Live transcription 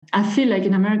I feel like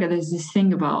in America there's this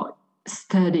thing about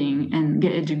studying and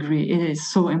get a degree. It is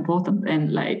so important,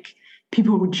 and like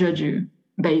people will judge you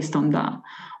based on that.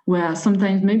 Where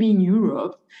sometimes maybe in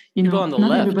Europe, People on the not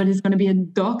left. everybody's going to be a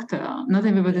doctor. Not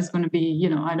everybody's Yeah. going to be,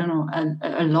 I don't know,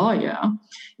 a lawyer.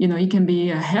 You can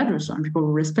be a hairdresser, and people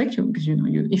will respect you because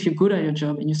if you're good at your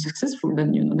job and you're successful,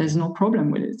 then there's no problem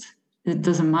with it. It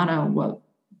doesn't matter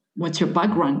what's your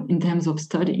background in terms of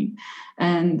studying.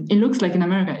 And it looks like in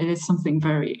America, it is something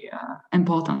very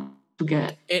important to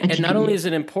get And not only educated. is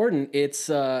it important,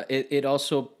 it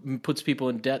also puts people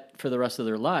in debt for the rest of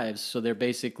their lives. So they're Yeah, and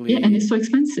basically it's so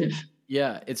expensive.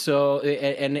 yeah. It's so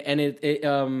and it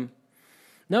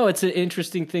no, it's an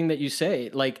interesting thing that you say.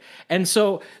 Like and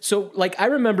so like I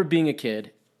remember being a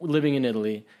kid living in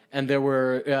Italy, and there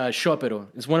were sciopero.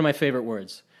 It's one of my favorite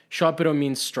words. Sciopero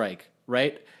means strike,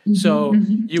 right? So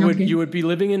Okay. you would be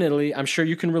living in Italy. I'm sure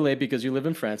you can relate because you live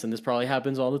in France, and this probably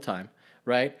happens all the time,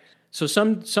 right? So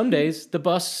some days the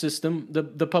bus system,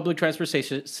 the public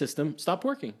transportation system stopped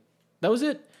working. That was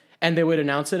it. And they would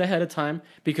announce it ahead of time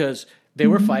because they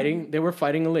were fighting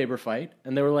a labor fight,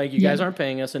 and they were like, you Yeah. guys aren't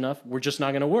paying us enough. We're just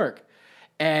not going to work.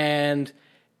 And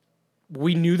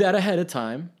we knew that ahead of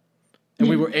time, and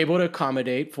we Yeah. were able to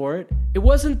accommodate for it. It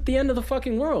wasn't the end of the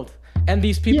fucking world. And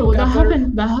these Yeah, people well, that got better.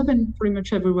 happened. That happened pretty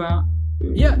much everywhere.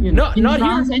 Yeah, In not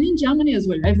France here. and in Germany as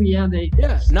well. Every year they Yeah,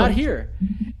 not stopped. here.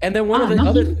 And then one of Ah, the not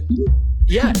other, here.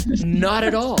 yeah, not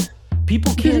at all.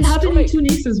 People Because it can't happened in strike.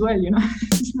 Tunis as well.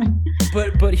 It's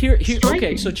like But here okay, so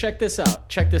striking. check this out.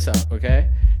 Check this out, okay?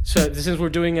 So since we're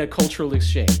doing a cultural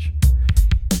exchange.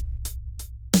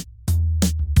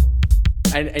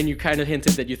 And you kind of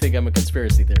hinted that you think I'm a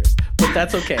conspiracy theorist, but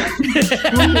that's okay.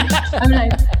 Wait, I'm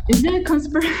like, is there a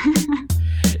conspiracy?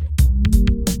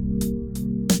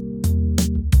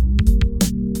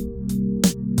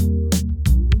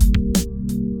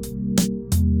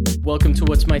 Welcome to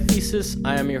What's My Thesis?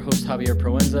 I am your host, Javier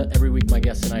Proenza. Every week, my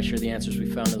guests and I share the answers we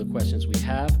found to the questions we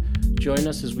have. Join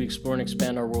us as we explore and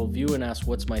expand our worldview and ask,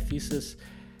 what's my thesis?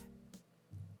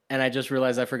 And I just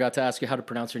realized I forgot to ask you how to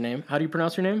pronounce your name. How do you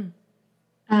pronounce your name?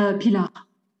 Pilar.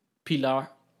 Pilar.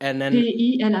 And then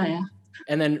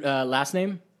Pilar. last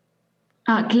name?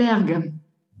 Ah, Clergue.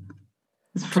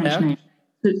 It's a French Claire? name.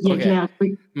 Yeah, Okay. Clergue.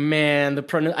 Oui. Man,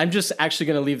 I'm just actually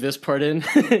going to leave this part in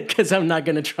because I'm not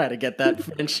going to try to get that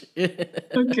French.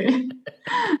 Okay.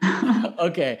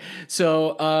 Okay,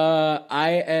 so I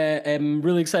am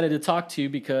really excited to talk to you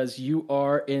because you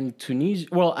are in Tunisia.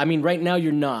 Well, I mean, right now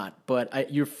you're not,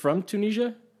 but you're from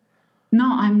Tunisia? No,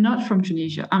 I'm not from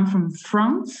Tunisia. I'm from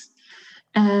France.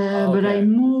 Oh, But I okay.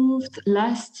 moved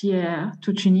last year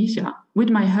to Tunisia with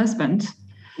my husband.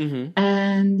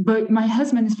 Mm-hmm. But my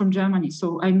husband is from Germany,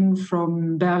 so I moved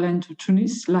from Berlin to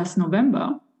Tunis last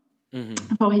November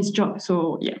Mm-hmm. for his job.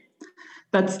 So yeah,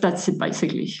 that's it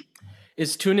basically.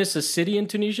 Is Tunis a city in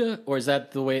Tunisia, or is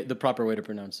that the proper way to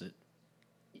pronounce it?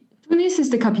 Tunis is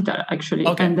the capital actually,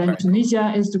 Okay, and all then right, cool.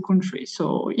 Tunisia is the country.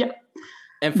 So yeah,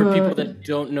 And for people but that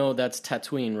don't know, that's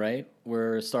Tatooine, right?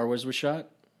 Where Star Wars was shot?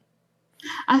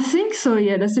 I think so.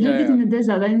 Yeah, that's a Yeah, little bit yeah. in the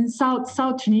desert in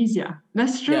South Tunisia.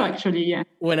 That's true Yeah. actually. Yeah,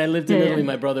 When I lived yeah, in yeah. Italy,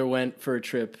 my brother went for a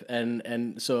trip, and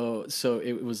so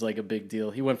it was like a big deal.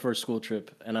 He went for a school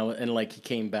trip, and like he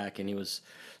came back, and he was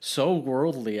so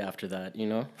worldly after that, you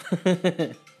know.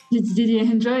 Did you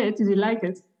enjoy it? Did you like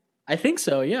it? I think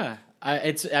so, yeah.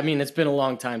 I mean, it's been a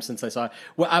long time since I saw it.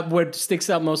 What sticks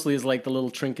out mostly is like the little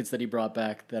trinkets that he brought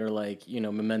back that are like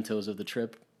mementos of the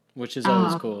trip, which is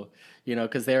always Ah, cool,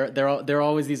 because they're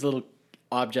always these little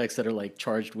objects that are like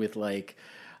charged with like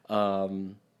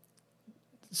um,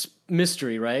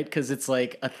 mystery, right? Because it's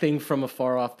like a thing from a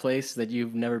far off place that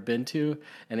you've never been to,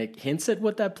 and it hints at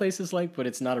what that place is like, but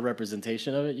it's not a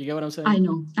representation of it. You get what I'm saying?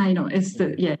 I know. It's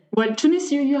the yeah. Well,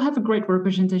 Tunis, you have a great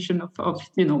representation of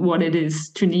what it is,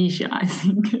 Tunisia, I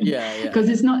think, Yeah, yeah, because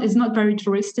yeah, it's not very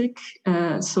touristic.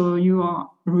 So you are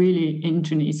really in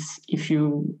Tunis if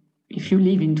you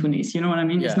live in Tunis. You know what I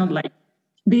mean? It's yeah. not like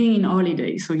being in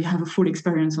holiday, so you have a full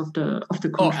experience of the Oh,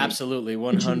 country absolutely,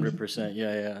 in Tunisia. 100%.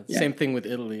 Yeah, yeah. Yeah, Same thing with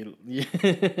Italy. yeah.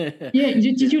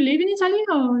 Did you live in Italy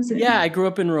or is it? Yeah, I grew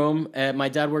up in Rome. My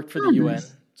dad worked for the Oh, UN,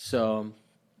 nice. so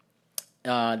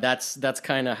that's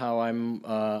kind of how I'm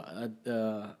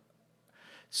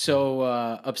so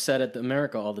upset at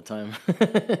America all the time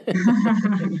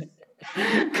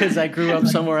because I grew up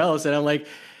somewhere else, and I'm like,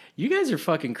 You guys are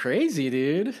fucking crazy,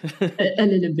 dude. A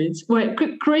little bit. Well,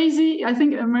 crazy. I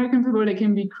think American people, they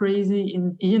can be crazy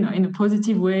in, in a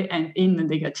positive way and in a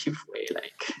negative way.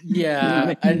 Like, Yeah,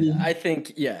 they can be I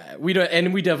think we don't,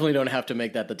 and we definitely don't have to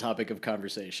make that the topic of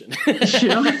conversation.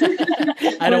 sure.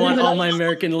 I don't want all my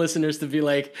American listeners to be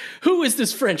like, "Who is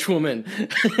this French woman?"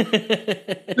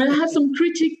 But I have some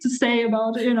critique to say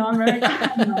about,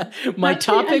 America. My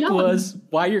Actually, I topic love was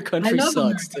why your country love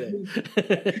sucks America.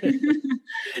 today.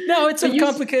 No, it's a But you-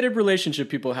 complicated relationship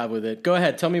people have with it. Go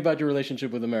ahead, tell me about your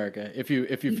relationship with America, if you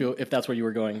feel if that's where you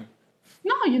were going.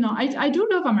 No, I do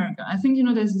love America. I think,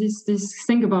 there's this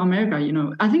thing about America,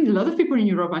 I think a lot of people in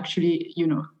Europe actually,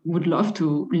 would love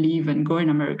to live and go in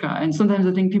America. And sometimes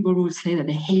I think people who say that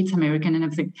they hate American and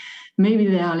everything, maybe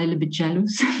they are a little bit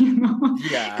jealous,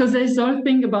 Yeah. because there's all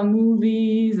thing about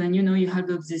movies and, you have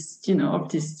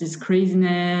this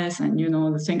craziness and,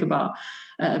 the thing about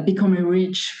becoming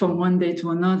rich from one day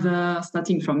to another,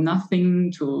 starting from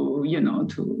nothing to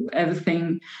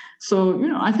everything. So,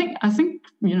 I think,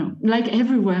 like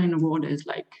everywhere in the world, there's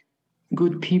like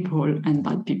good people and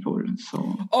bad people.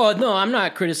 So, Oh no, I'm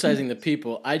not criticizing the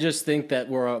people. I just think that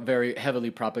we're a very heavily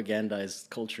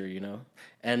propagandized culture,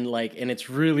 and it's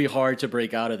really hard to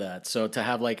break out of that. So to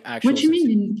have like actual. what do you mean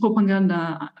in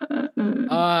propaganda?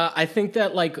 I think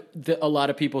that a lot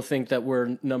of people think that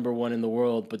we're number one in the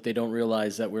world, but they don't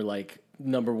realize that we're like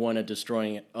number one at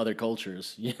destroying other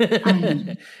cultures.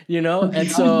 And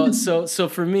so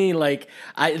for me, like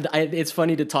I it's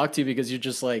funny to talk to you because you're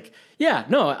just like, yeah,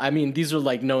 no, I mean these are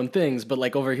like known things, but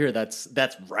like over here that's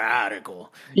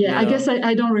radical. Yeah, I guess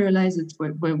I don't realize it.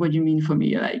 What you mean for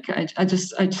me? Like I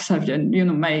just have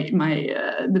my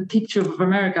the picture of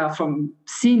America from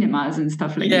cinemas and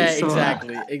stuff like Yeah, this. So,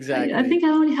 exactly. I think I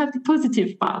only have the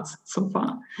positive parts so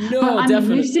far. No, but,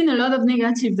 definitely. We've seen a lot of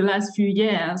negative the last few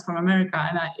years from America,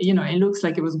 and it looks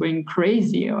like it was going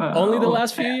crazy. Only the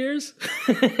last few years?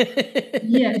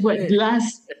 Yeah, but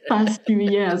past few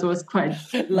years was quite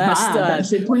bad. I'd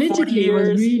say politically, it was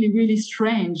really, really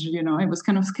strange. It was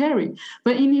kind of scary.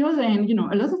 But in the other end, a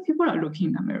lot of people are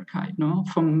looking at America,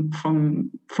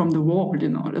 from the world. A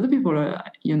lot of people are,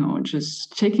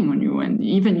 just checking on you, and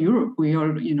even Europe. We all,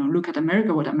 look at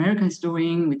America, what America is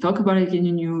doing. We talk about it in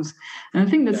the news, and I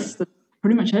think that's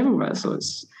pretty much everywhere. So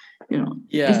it's,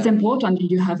 it's important that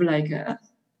you have like a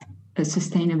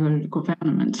sustainable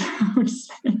government, I would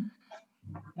say.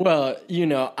 Well,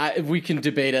 we can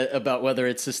debate about whether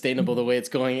it's sustainable the way it's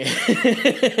going.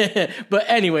 But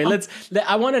anyway,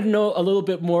 I want to know a little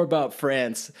bit more about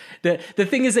France. The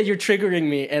thing is that you're triggering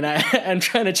me, and I'm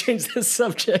trying to change this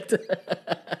subject.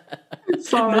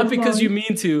 Not because you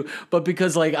mean to, but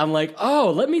because I'm like,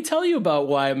 oh, let me tell you about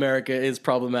why America is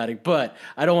problematic. But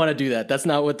I don't want to do that. That's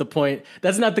not what the point.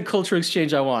 That's not the cultural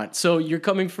exchange I want. So you're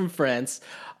coming from France,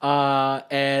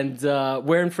 and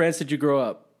where in France did you grow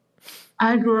up?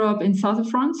 I grew up in south of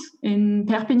France, in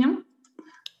Perpignan.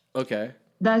 Okay.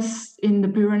 That's in the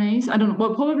Pyrenees. I don't know.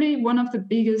 Well, probably one of the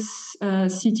biggest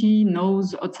city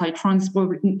knows outside France,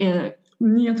 probably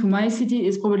near to my city,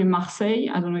 is probably Marseille.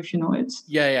 I don't know if you know it.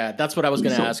 Yeah. That's what I was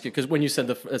going to ask you, because when you said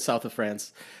the south of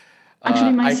France.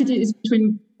 Actually, my city is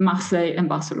between Marseille and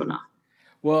Barcelona.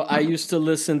 Well, I used to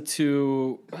listen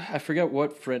to, I forget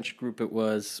what French group it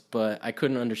was, but I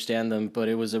couldn't understand them. But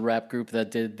it was a rap group that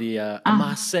did the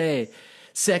Marseille,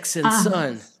 Sex and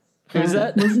Sun. Who's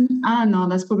that? No,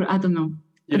 that's probably, I don't know.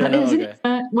 You don't know? Okay.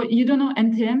 What, you don't know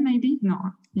NTM maybe?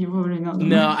 No, you probably know.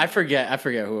 No, I forget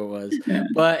who it was. Yeah.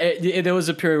 But there was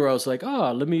a period where I was like,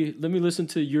 let me listen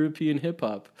to European hip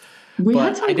hop.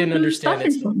 But I didn't understand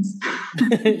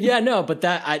it. Yeah, no, but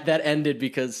that ended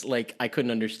because I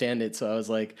couldn't understand it. So I was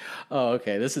like, oh,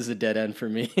 okay, this is a dead end for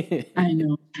me. I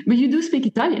know. But you do speak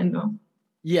Italian though.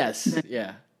 Yes,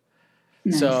 yeah.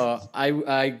 Nice. So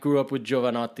I grew up with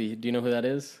Giovanotti. Do you know who that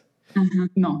is?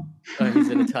 No. He's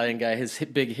an Italian guy. His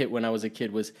big hit when I was a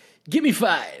kid was "Give Me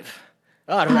Five."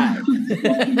 All right.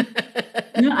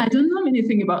 No, I don't know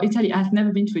anything about Italy. I've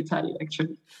never been to Italy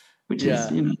actually, which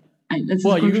is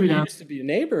well, you used to be a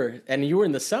neighbor, and you were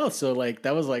in the south, so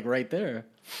that was right there.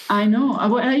 I know.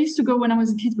 I used to go when I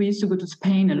was a kid. We used to go to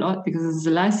Spain a lot because it's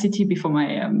the last city before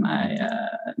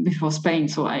before Spain.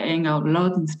 So I hang out a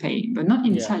lot in Spain, but not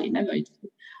in Italy. Never.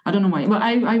 I don't know why. But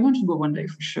I want to go one day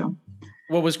for sure.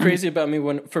 What was crazy about me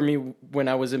when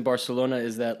I was in Barcelona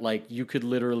is that you could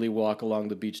literally walk along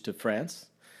the beach to France.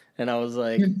 And I was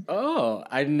like, oh,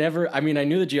 I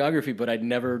knew the geography, but I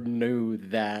never knew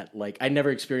that. I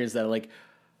never experienced that.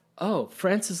 Oh,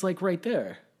 France is right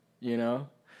there,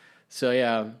 So,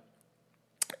 yeah.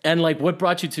 And what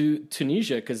brought you to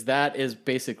Tunisia? Because that is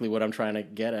basically what I'm trying to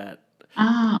get at.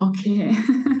 Ah, okay.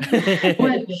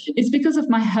 Well, it's because of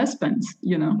my husband,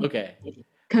 Okay.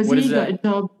 because What is he got a that?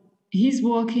 job. He's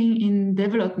working in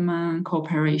development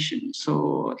cooperation,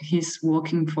 so he's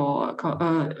working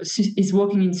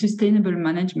in sustainable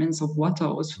management of water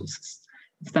resources.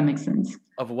 If that makes sense.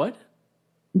 Of what?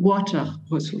 Water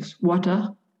resource, water.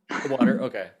 Water.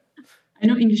 Okay. I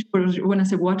know English people, when I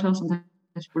say water, sometimes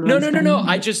people don't No, no, no, no.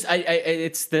 understand.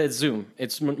 It's the Zoom.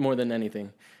 It's more than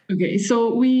anything. Okay,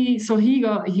 so he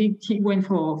went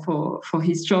for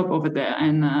his job over there,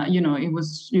 and it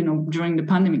was during the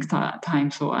pandemic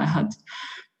time, so I had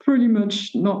pretty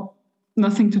much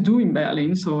nothing to do in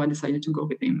Berlin, so I decided to go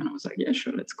with him, and I was like, yeah,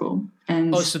 sure, let's go.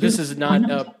 And Oh, so this is why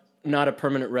not not? a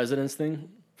permanent residence thing.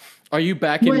 Are you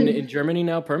back Well, in Germany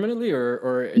now permanently,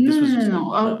 or no, this was no, no,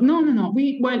 just no, no, no,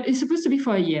 no. It's supposed to be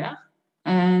for a year,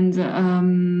 and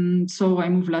so I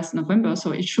moved last November,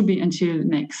 so it should be until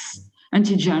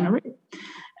January.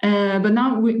 But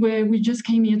now we just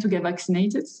came here to get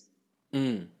vaccinated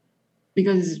Mm,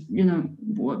 because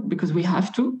because we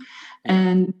have to, yeah.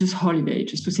 and just holiday,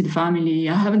 just to see the family.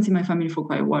 I haven't seen my family for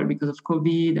quite a while because of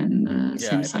COVID and Yeah,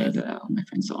 same I bet. side my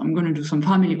friends. So I'm going to do some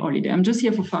family holiday. I'm just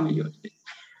here for family holiday.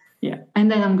 Yeah, and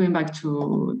then I'm going back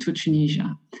to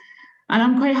Tunisia. And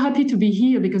I'm quite happy to be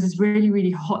here because it's really,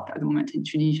 really hot at the moment in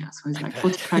Tunisia. So it's I like bet.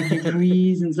 45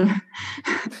 degrees and so,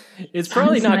 It's so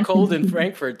probably it's not nice. cold in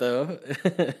Frankfurt though.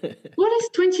 Well, it's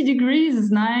 20 degrees.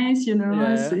 It's nice,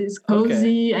 Yeah. it's Okay.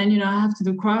 cozy. And, I have to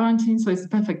do quarantine. So it's the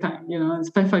perfect time,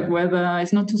 it's perfect weather.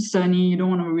 It's not too sunny. You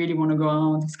don't really want to go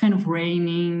out. It's kind of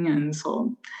raining. And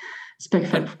so it's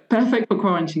And perfect for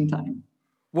quarantine time.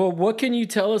 well, what can you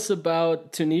tell us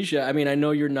about Tunisia? I mean, I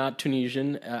know you're not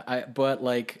Tunisian, but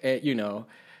like,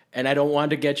 and I don't want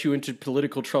to get you into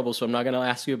political trouble, so I'm not going to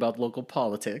ask you about local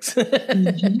politics. Well,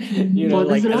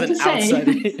 there's Like a as lot an to say.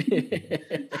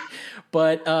 outsider.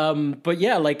 But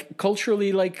yeah, like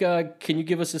culturally, like, can you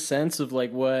give us a sense of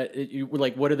like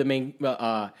what are the main,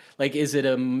 like, is it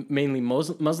a mainly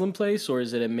Muslim place or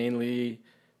is it a mainly,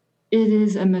 It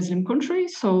is a Muslim country,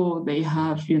 so they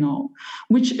have,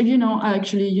 which,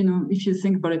 actually, if you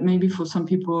think about it, maybe for some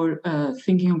people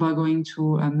thinking about going to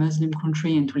a Muslim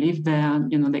country and to live there,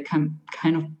 they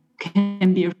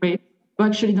can be afraid. But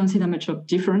actually don't see that much of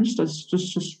difference. That's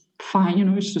just fine,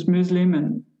 it's just Muslim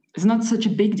and it's not such a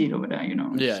big deal over there, yeah,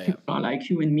 Just yeah. people are like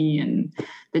you and me and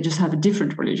they just have a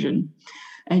different religion.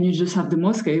 And you just have the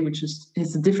mosque, which is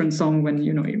it's a different song when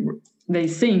they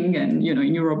sing, and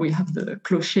in Europe we have the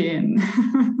clocher, and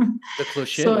The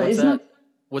clocher, so what's it's not. that?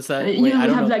 What's that? Wait, I We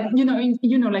don't have know. like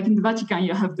like in the Vatican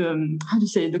you have the how do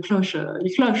you say the cloche,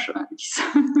 the cloche.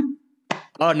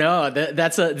 Oh no,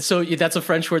 that's a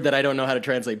French word that I don't know how to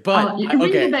translate. But You ring the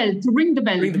okay, bell to ring the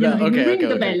bell. ring the bell. You Okay, okay, ring the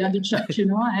okay, bell at okay. the church,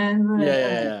 and Yeah,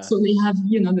 yeah, yeah. so they have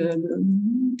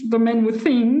the men with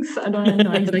things. I don't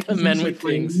know The exactly the men English with for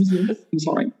in things. Muslims. I'm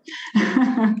sorry,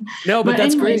 No, but but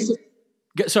that's anyway, great. so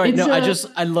Sorry, it's no, a.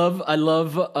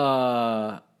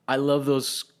 I love those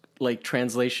like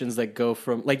translations that go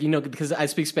from like because I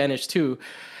speak Spanish too,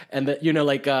 and that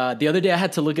like the other day I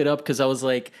had to look it up because I was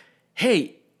like,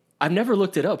 hey, I've never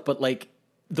looked it up, but like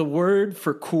the word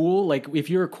for cool, like if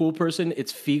you're a cool person,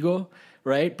 it's figo,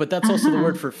 right? But that's also the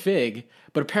word Aha, for fig.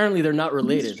 But apparently they're not that's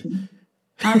related. true.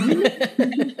 Ah,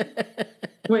 really?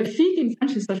 Well, fig in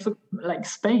French is also like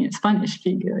Spanish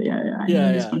fig. Yeah, I know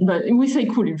Yeah, this yeah, one, but we say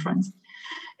cool in France.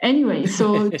 Anyway,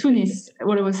 so Tunis,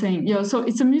 what I was saying, yeah. So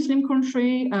it's a Muslim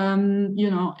country.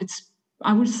 It's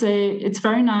I would say it's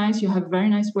very nice. You have very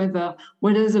nice weather.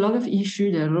 Where there's a lot of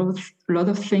issue, there are a lot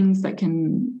of things that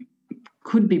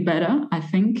could be better. I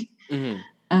think hmm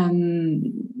um,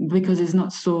 because it's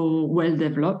not so well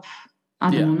developed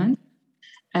at the yeah, moment.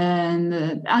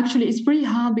 And actually, it's pretty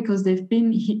hard because they've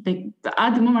been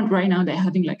at the moment right now they're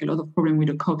having like a lot of problem with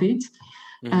the COVID.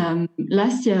 hmm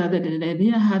Last year, they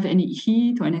didn't have any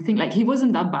heat or anything. Like, it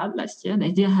wasn't that bad last year.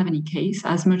 They didn't have any case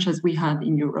as much as we had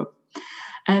in Europe.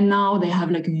 And now they have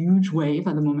like a huge wave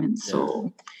at the moment. yeah,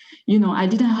 So, I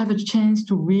didn't have a chance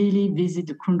to really visit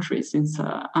the country since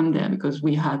I'm there because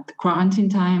we had quarantine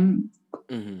time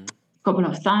hmm a couple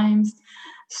of times.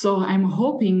 So I'm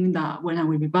hoping that when I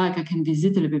will be back, I can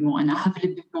visit a little bit more and I have a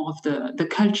little bit more of the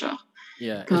culture.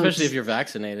 yeah. Especially if Because, you're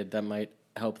vaccinated, that might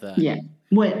help that. yeah,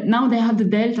 well, now they have the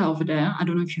Delta over there. I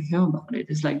don't know if you heard about it.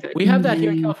 It's like the We have that here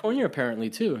in Indian. California, apparently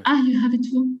too. Ah, you have it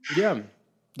too? Yeah,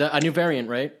 a new variant,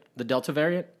 right? The Delta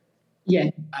variant. Yeah.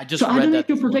 I So just I don't read know if that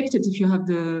you're this morning. protected if you have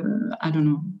the, I don't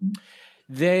know.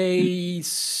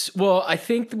 Well, I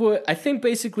think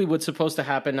basically what's supposed to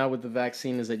happen now with the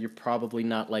vaccine is that you're probably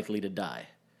not likely to die.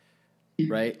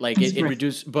 right? Like That's it great.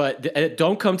 reduced, but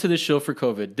don't come to the show for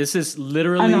COVID. This is I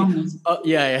literally, know.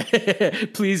 yeah.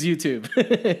 Please, YouTube.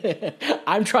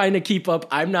 I'm trying to keep up.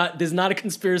 I'm not. There's not a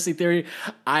conspiracy theory.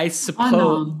 I I suppose.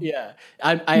 know. Yeah.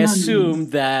 I No, no. assume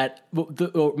that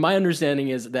my understanding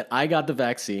is that I got the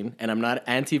vaccine, and I'm not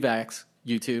anti-vax.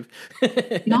 YouTube.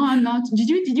 No, I'm not. Did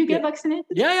you Yeah. get vaccinated?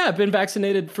 Yeah, I've been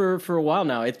vaccinated for a while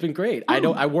now. It's been great. I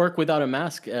Oh, work without a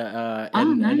mask oh,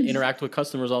 and nice. interact with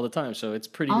customers all the time, so Oh, it's that's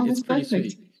pretty perfect.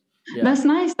 sweet. Yeah. That's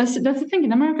nice. That's the thing.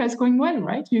 In America, it's going well,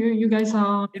 right? You guys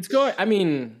are It's going. I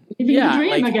mean, living the yeah,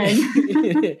 dream like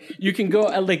again. you can go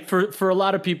like for a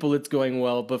lot of people it's going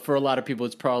well, but for a lot of people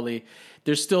it's probably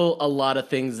there's still a lot of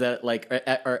things that like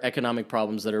are economic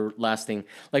problems that are lasting.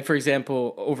 Like for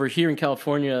example, over here in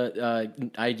California,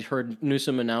 I heard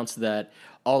Newsom announce that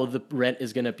all of the rent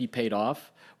is going to be paid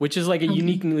off, which is like a Okay.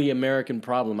 uniquely American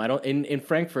problem. I don't in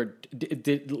Frankfurt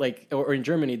did like or in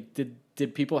Germany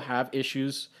did people have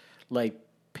issues like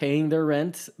paying their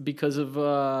rent because of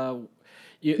Well,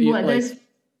 like there's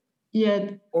yeah.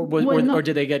 Well, or not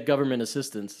did they get government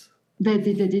assistance? they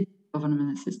did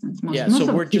government assistance. Most Yeah, so most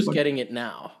of we're the just people. getting it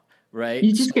now, right?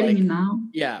 You're So just getting it like, now.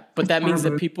 yeah, but That's that means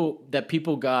horrible. that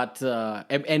people got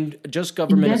and just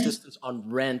government Invest. assistance on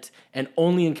rent and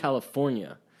only in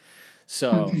California. So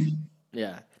Okay.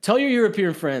 yeah, tell your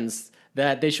European friends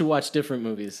that they should watch different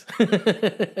movies.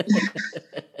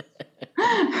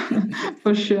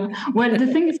 For sure. Well, the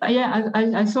thing is, yeah,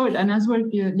 I saw it, and as well,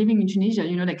 if you're living in Tunisia,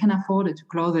 they can afford it to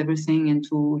close everything and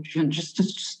to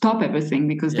stop everything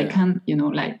because they Yeah, can't,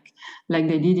 like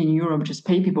they did in Europe, just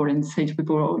pay people and say to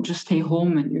people, oh, just stay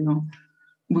home and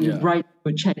we yeah, write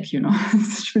a check,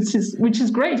 which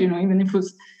is great, even if it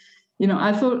was,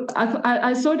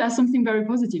 I saw it as something very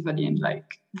positive at the end, like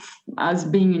as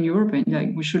being in Europe, and like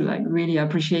we should like really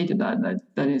appreciate that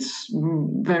is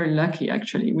very lucky.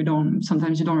 Actually, we don't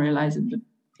sometimes you don't realize it, but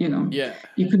yeah.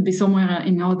 you could be somewhere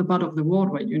in other part of the world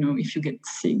where if you get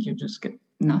sick, you just get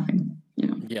nothing.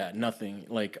 Yeah, nothing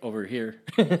like over here.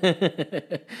 You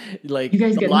Like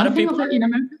guys a get lot of nothing of people. that in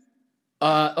America.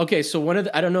 Okay, so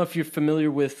I don't know if you're familiar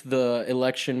with the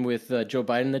election with Joe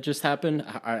Biden that just happened.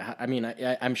 I mean,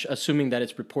 I'm assuming that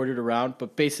it's reported around,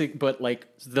 but like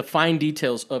the fine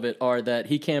details of it are that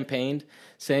he campaigned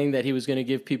saying that he was going to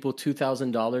give people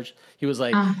 $2,000. He was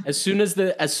like, Ah, as soon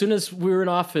as we were in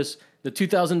office, the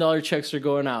 $2,000 checks are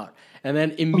going out. And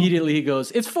then oh, immediately he goes,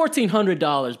 "It's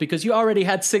 $1,400 because you already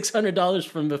had $600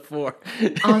 from before."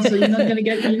 so you're not gonna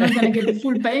get the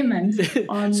full payment.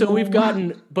 Oh So we've no.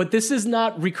 gotten, but this is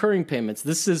not recurring payments.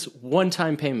 This is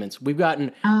one-time payments. We've gotten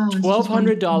It's just one.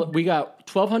 $1,200. We got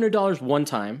 $1,200 one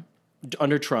time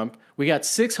under Trump. We got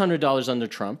 $600 under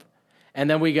Trump, and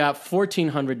then we got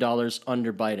 $1,400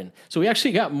 under Biden. So we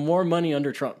actually got more money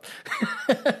under Trump.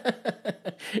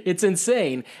 It's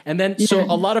insane. And then so Yeah.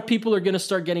 a lot of people are going to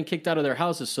start getting kicked out of their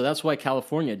houses. So that's why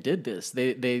California did this.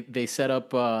 They set up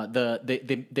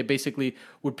they basically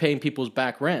were paying people's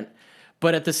back rent.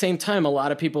 But at the same time, a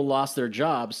lot of people lost their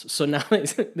jobs. So now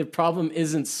the problem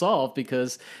isn't solved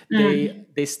because Mm,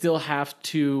 they still have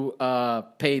to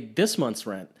pay this month's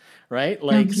rent, right?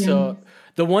 Like okay. so.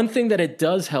 The one thing that it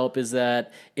does help is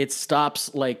that it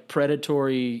stops like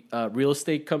predatory real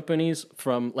estate companies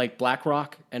from like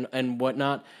BlackRock and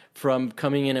whatnot from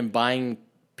coming in and buying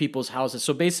people's houses.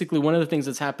 So basically, one of the things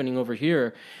that's happening over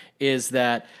here is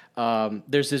that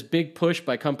there's this big push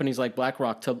by companies like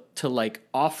BlackRock to like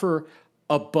offer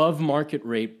above market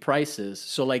rate prices.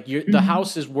 So like the Mhm.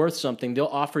 house is worth something, they'll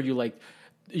offer you like,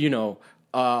 you know,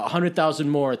 100,000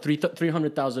 more,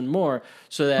 300,000 more,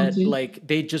 so that Okay. like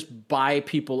they just buy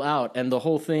people out, and the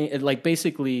whole thing, it, like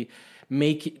basically,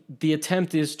 make the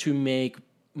attempt is to make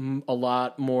a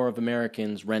lot more of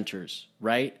Americans renters,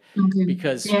 right? Okay.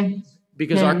 Because Yeah.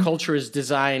 our Yeah. culture is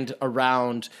designed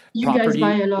around You guys buy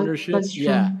property a lot. ownership. That's true.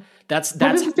 Yeah, But that's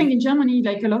that's the thing in Germany.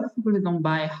 Like a lot of people, they don't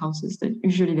buy houses. They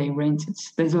usually they rent it.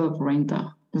 There's a lot of renter.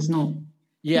 There's no.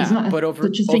 It's yeah, not but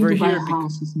such a thing over to buy a here.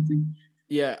 house or something.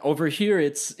 Yeah, over here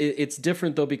it's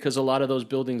different though because a lot of those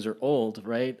buildings are old,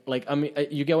 right? Like I mean,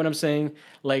 you get what I'm saying?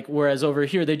 Like whereas over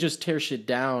here they just tear shit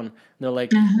down. And they're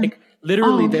Uh-huh. like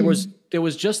literally Oh, okay. there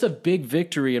was just a big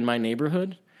victory in my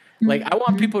neighborhood. Like I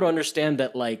want Mhm. people to understand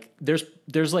that like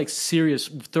there's like serious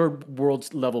third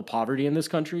world level poverty in this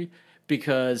country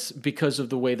because of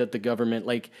the way that the government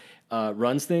like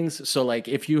runs things. So like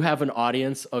if you have an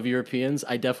audience of Europeans,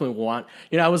 I definitely want,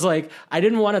 I was like, I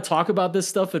didn't want to talk about this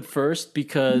stuff at first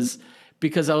because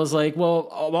I was like, well,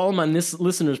 all of my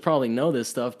listeners probably know this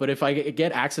stuff, but if I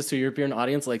get access to a European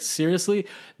audience, like seriously,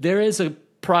 there is a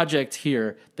project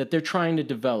here that they're trying to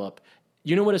develop.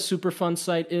 You know what a Superfund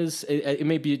site is? It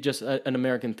may be just an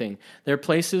American thing. There are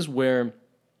places where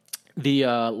the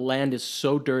land is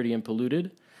so dirty and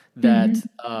polluted that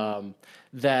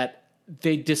that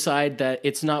they decide that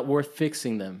it's not worth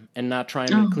fixing them and not trying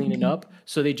to clean it up,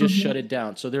 so they just shut it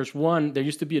down. So there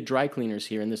used to be a dry cleaners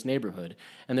here in this neighborhood,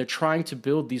 and they're trying to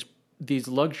build these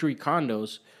luxury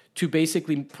condos to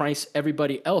basically price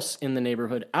everybody else in the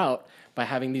neighborhood out by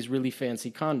having these really fancy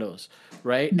condos,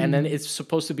 right? And then it's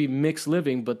supposed to be mixed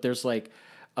living, but there's like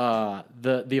the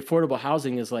affordable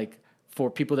housing is like for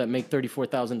people that make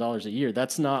 $34,000 a year.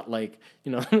 That's not like,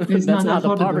 It's that's not not the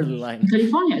affordable. poverty line.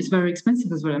 California is very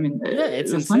expensive as well. I mean, Yeah,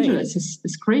 it's Los insane. Angeles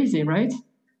is crazy, right?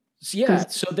 Yeah,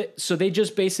 so they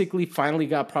just basically finally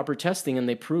got proper testing, and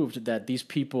they proved that these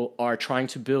people are trying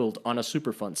to build on a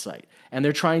Superfund site, and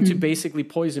they're trying to basically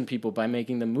poison people by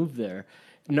making them move there,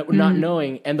 not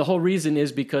knowing. And the whole reason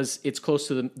is because it's close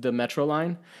to the metro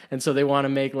line, and so they want to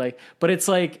make but it's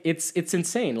like it's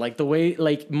insane, like the way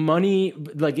like money,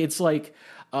 like it's like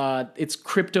it's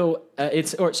crypto,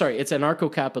 it's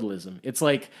anarcho-capitalism. It's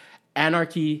like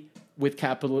anarchy with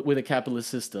a capitalist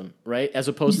system, right? As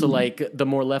opposed to like the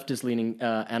more leftist leaning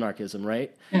anarchism,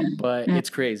 right? But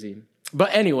it's crazy. But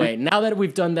anyway, now that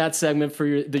we've done that segment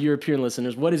for the European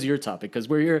listeners, what is your topic? Because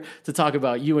we're here to talk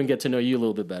about you and get to know you a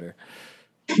little bit better.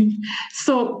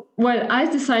 So, well, I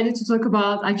decided to talk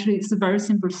about, actually, it's a very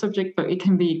simple subject, but it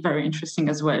can be very interesting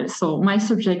as well. So my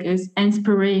subject is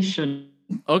inspiration.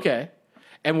 Okay.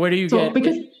 And where do you go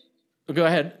ahead. Go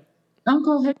ahead.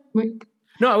 Wait.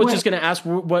 No, I was just going to ask,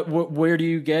 where do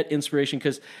you get inspiration?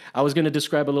 Because I was going to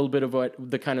describe a little bit of what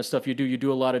the kind of stuff you do. You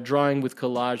do a lot of drawing with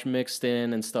collage mixed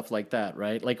in and stuff like that,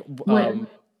 right? Like,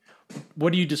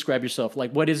 what do you describe yourself?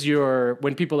 Like,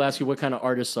 when people ask you what kind of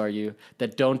artists are you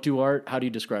that don't do art, how do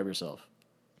you describe yourself?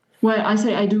 Well, I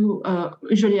say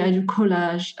usually I do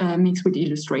collage mixed with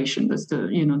illustration. That's the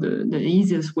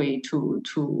easiest way to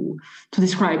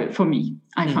describe it for me.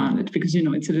 I found it because,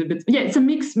 it's a little bit, it's a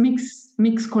mix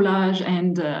collage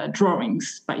and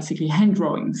drawings, basically hand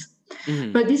drawings.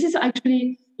 But this is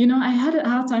actually, I had a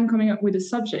hard time coming up with a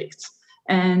subject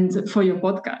and for your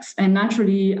podcast. And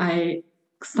naturally I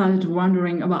started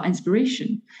wondering about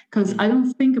inspiration, because I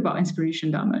don't think about inspiration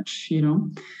that much,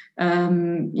 I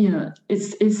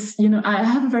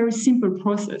have a very simple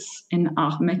process in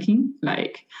art making.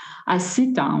 Like, I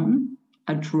sit down,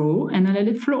 I draw, and I let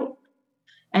it flow.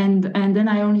 And then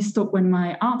I only stop when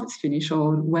my art is finished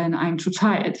or when I'm too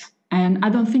tired. And I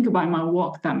don't think about my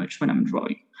work that much when I'm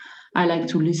drawing. I like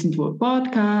to listen to a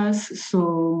podcast,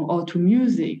 or to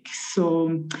music.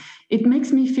 So it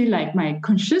makes me feel like my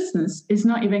consciousness is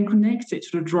not even connected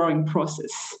to the drawing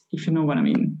process, if you know what I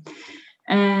mean.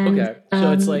 And okay,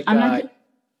 so it's like,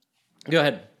 go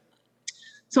ahead.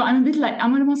 So I'm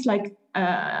almost like,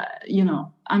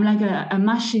 I'm like a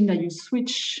machine that you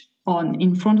switch on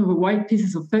in front of a white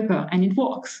pieces of paper and it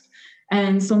works.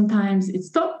 And sometimes it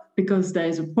stops because there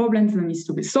is a problem that needs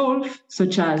to be solved,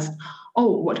 such as,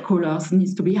 what colors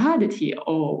needs to be added here,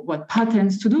 or what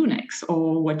patterns to do next,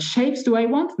 or what shapes do I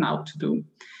want now to do.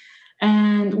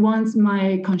 And once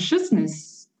my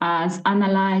consciousness has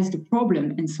analyzed the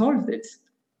problem and solved it,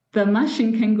 the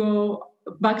machine can go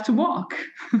back to work.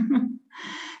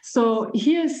 So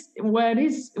here's where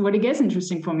it gets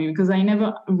interesting for me, because I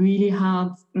never really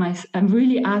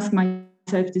asked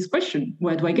myself this question: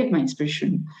 where do I get my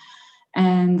inspiration?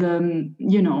 And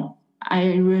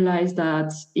I realized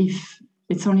that if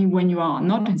it's only when you are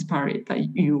not inspired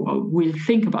that you will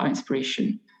think about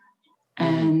inspiration.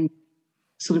 And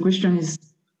so the question is,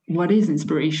 what is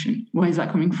inspiration? Where is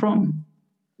that coming from?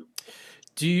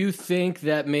 Do you think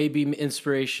that maybe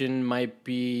inspiration might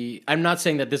be, I'm not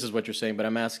saying that this is what you're saying, but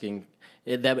I'm asking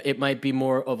that it might be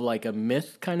more of like a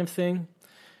myth kind of thing,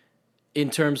 in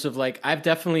terms of like, I've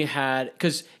definitely had,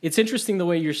 because it's interesting the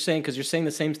way you're saying, because you're saying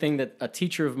the same thing that a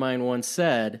teacher of mine once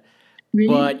said,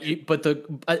 really? but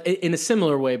in a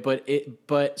similar way,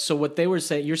 but so what they were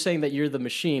saying, you're saying that you're the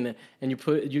machine and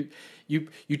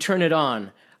you turn it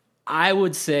on. I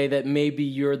would say that maybe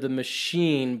you're the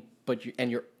machine,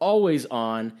 and you're always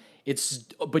on.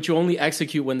 But you only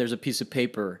execute when there's a piece of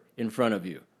paper in front of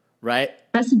you, right?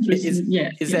 That's interesting.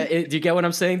 Do you get what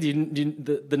I'm saying? Do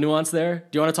you the nuance there?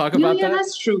 Do you want to talk about that? Yeah,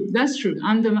 that's true. That's true.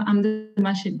 I'm the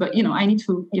machine, but I need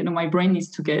to. My brain needs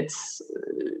to get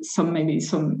some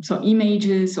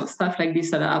images or stuff like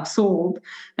this that are absorbed,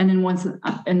 and then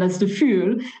and that's the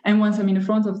fuel. And once I'm in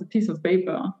front of the piece of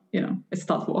paper, it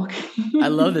starts working. I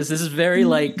love this. This is very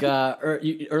like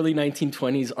early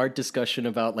 1920s art discussion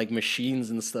about like machines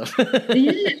and stuff.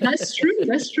 Yeah, that's true.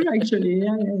 That's true, actually.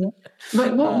 Yeah.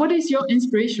 But what is your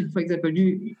inspiration, for example?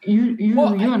 You're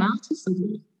an artist?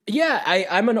 Yeah,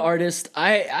 I'm an artist.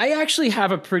 I actually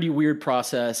have a pretty weird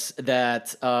process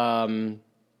that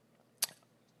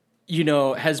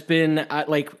has been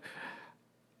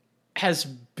has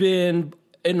been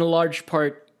in a large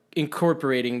part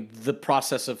incorporating the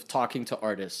process of talking to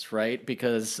artists, right?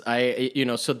 Because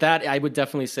so that I would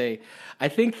definitely say, I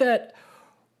think that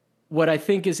what I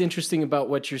think is interesting about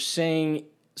what you're saying.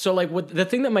 So, like, what the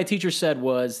thing that my teacher said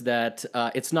was that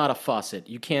it's not a faucet;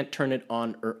 you can't turn it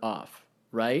on or off,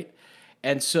 right?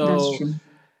 And That's so, true.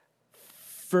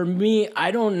 for me,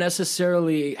 I don't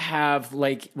necessarily have,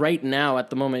 like, right now at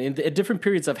the moment. At different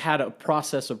periods, I've had a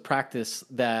process of practice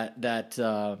that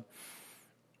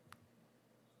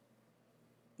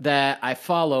I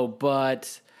follow,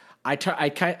 but I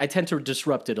tend to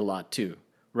disrupt it a lot too,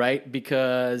 right?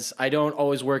 Because I don't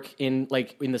always work in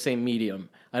the same medium.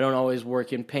 I don't always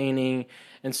work in painting,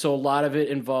 and so a lot of it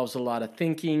involves a lot of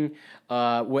thinking.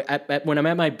 When I'm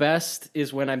at my best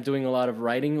is when I'm doing a lot of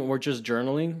writing or just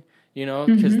journaling,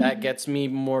 because that gets me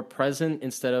more present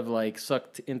instead of like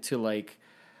sucked into like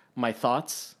my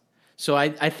thoughts. So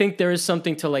I think there is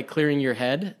something to like clearing your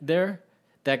head there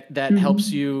that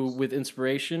helps you with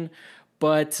inspiration.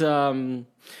 But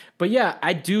yeah,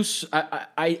 I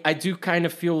do kind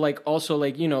of feel like also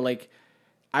like like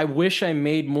I wish I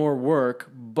made more work,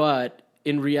 but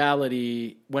in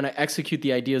reality, when I execute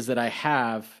the ideas that I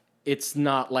have, it's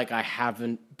not like I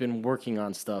haven't been working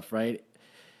on stuff, right?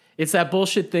 It's that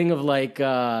bullshit thing of like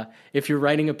if you're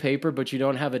writing a paper but you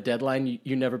don't have a deadline,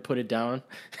 you never put it down.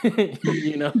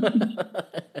 you know?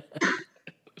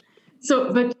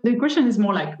 So, but the question is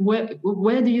more like,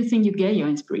 where do you think you get your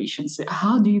inspiration? So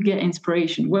how do you get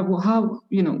inspiration? How,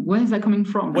 where is that coming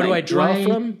from? What do I Like, draw why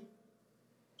from?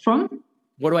 from?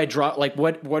 What do I draw? Like,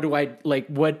 what do I like?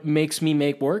 What makes me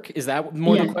make work? Is that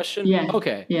more the Yeah, question? yeah,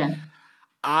 Okay. yeah.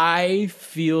 I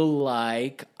feel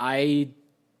like I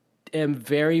am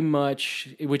very much,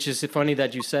 which is funny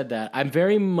that you said that. I'm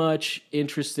very much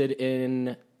interested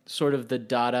in sort of the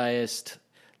Dadaist,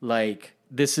 like,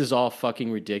 this is all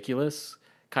fucking ridiculous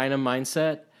kind of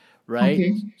mindset, right?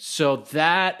 Okay. So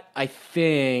that I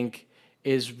think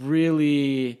is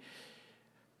really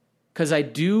because I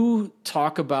do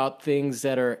talk about things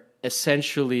that are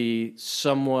essentially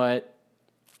somewhat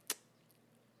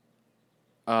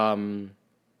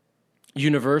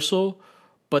universal,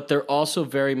 but they're also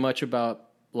very much about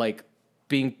like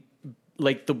being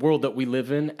like the world that we live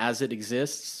in as it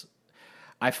exists.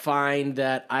 I find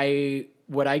that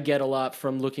what I get a lot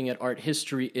from looking at art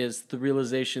history is the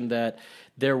realization that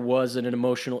there was an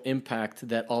emotional impact,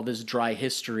 that all this dry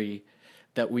history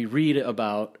that we read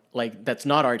about, like, that's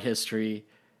not art history.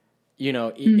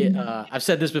 I've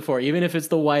said this before, even if it's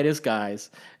the whitest guys,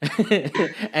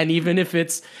 and even if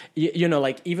it's,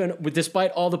 like, even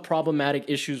despite all the problematic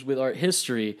issues with art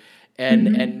history,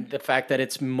 and the fact that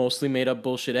it's mostly made up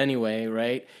bullshit anyway,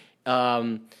 right?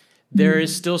 There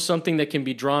is still something that can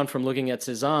be drawn from looking at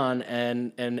Cezanne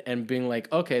and being like,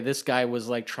 okay, this guy was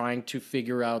like trying to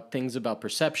figure out things about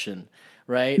perception,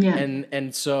 right? Yeah, And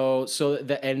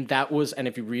that was, and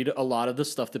if you read a lot of the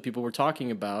stuff that people were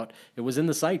talking about, it was in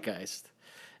the zeitgeist.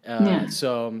 yeah.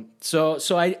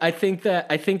 I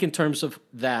think in terms of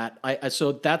that,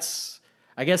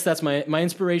 I guess that's my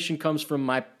inspiration comes from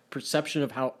my perception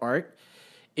of how art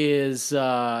is,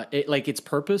 like its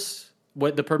purpose,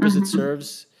 what the purpose it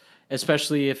serves,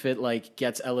 especially if it like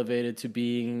gets elevated to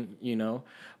being,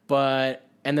 but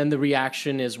and then the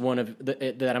reaction is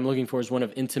that I'm looking for is one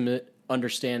of intimate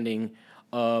understanding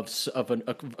of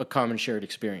a common shared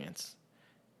experience.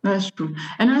 That's true.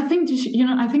 And I think,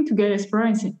 I think to get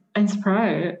inspired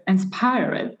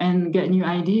and get new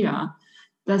idea,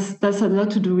 that's a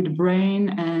lot to do with the brain.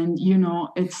 And,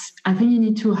 I think you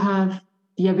need to have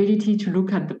the ability to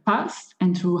look at the past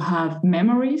and to have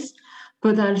memories,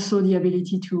 but also the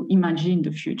ability to imagine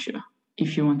the future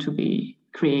if you want to be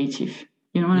creative.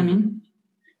 You know what I mean?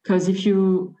 Because if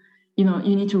you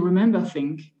need to remember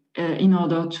things in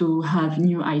order to have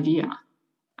new idea,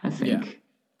 I think. Yeah.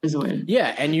 As well.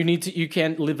 Yeah, and you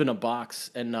can't live in a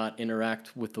box and not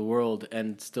interact with the world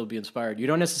and still be inspired. You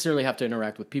don't necessarily have to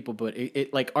interact with people, but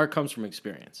it like art comes from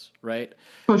experience, right?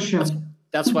 For sure.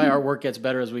 That's why our work gets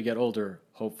better as we get older,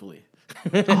 hopefully.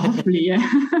 Hopefully, yeah.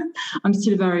 I'm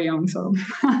still very young, so.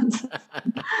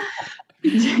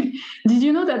 Did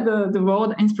you know that the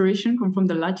word inspiration comes from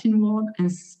the Latin word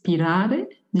inspirare?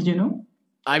 Did you know?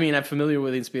 I mean, I'm familiar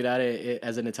with inspirare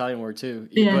as an Italian word too,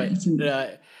 Yeah,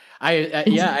 but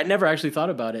I never actually thought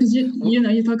about it.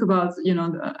 You talk about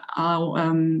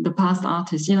the past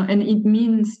artists, and it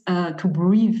means to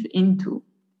breathe into.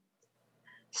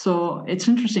 So it's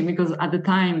interesting because at the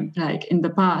time, like in the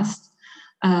past,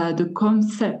 the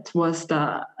concept was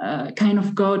that kind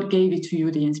of God gave it to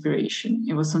you, the inspiration.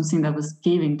 It was something that was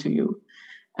given to you.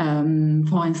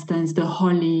 For instance, the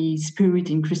Holy Spirit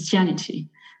in Christianity,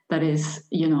 that is,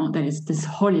 that is this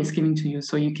Holy is giving to you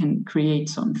so you can create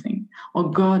something, or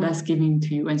God has given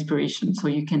to you inspiration so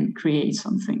you can create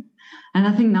something. And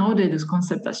I think nowadays this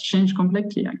concept has changed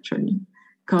completely, actually,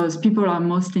 because people are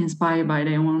mostly inspired by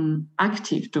their own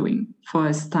active doing. For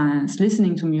instance,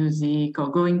 listening to music or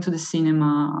going to the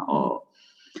cinema or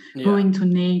going to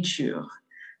nature.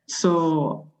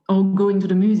 So, or going to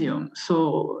the museum.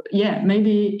 So yeah,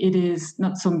 maybe it is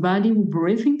not somebody who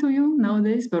breathing to you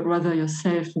nowadays, but rather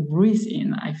yourself who breathes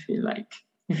in, I feel like,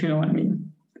 if you know what I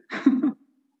mean.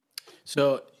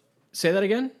 So say that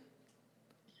again.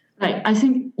 Like, I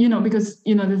think, because,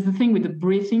 there's the thing with the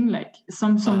breathing, like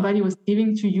somebody was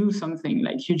giving to you something,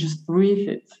 like you just breathe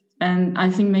it. And I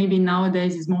think maybe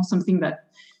nowadays is more something that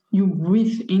you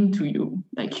breathe into you,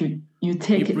 like you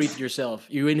take You it. breathe yourself.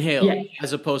 You inhale,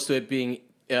 as opposed to it being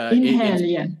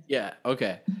inhale. Yeah.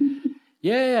 Okay.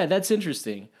 Yeah. That's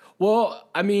interesting. Well,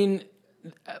 I mean,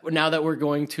 now that we're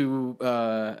going to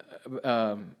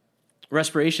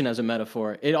respiration as a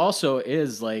metaphor, it also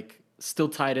is like still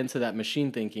tied into that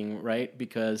machine thinking, right?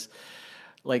 Because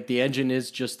like the engine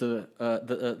is just the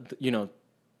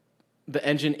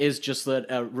engine is just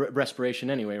the respiration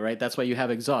anyway, right? That's why you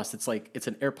have exhaust. It's like it's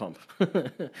an air pump.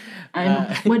 I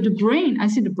know. Well, I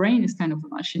see the brain is kind of a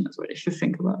machine as well, if you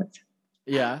think about it.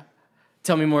 Yeah.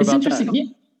 Tell me more it's about interesting. that. Yeah.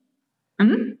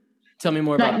 Mm-hmm. Tell me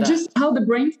more about that. Just how the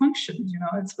brain functions,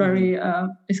 it's very,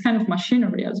 it's kind of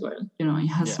machinery as well. It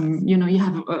has some, you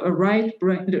have a right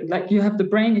brain, like you have the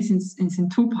brain is in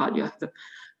two parts. You have the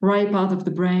right part of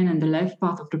the brain and the left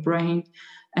part of the brain.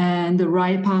 And the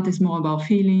right part is more about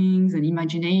feelings and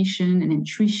imagination and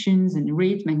intuitions and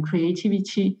rhythm and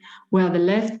creativity, where the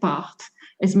left part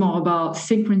is more about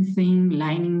sequencing,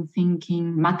 lining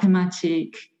thinking,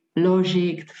 mathematics,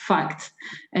 logic, fact,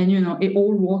 and it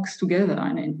all works together,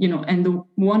 and and the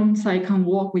one side can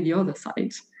work with the other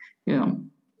side.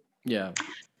 Yeah.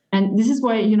 And this is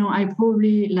why I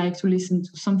probably like to listen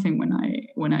to something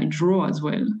when I draw as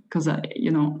well, because I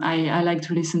like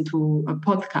to listen to a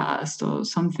podcast or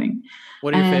something.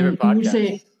 What are your favorite podcasts?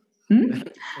 Say,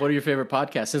 What are your favorite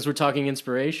podcasts? Since we're talking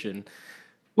inspiration.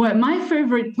 Well, my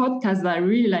favorite podcast that I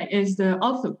really like is the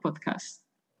Outlook podcast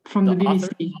from the BBC.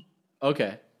 Author?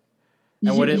 Okay.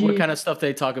 And what kind of stuff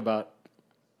they talk about?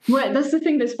 Well, that's the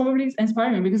thing that's probably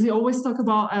inspiring, because he always talk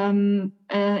about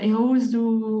he always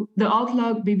do the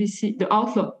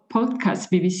Outlook podcast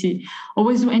BBC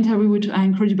always do interview with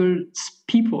incredible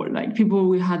people, like people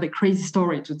who had a crazy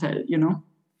story to tell,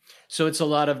 So it's a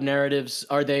lot of narratives.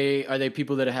 Are they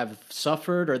people that have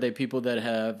suffered? Are they people that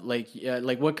have like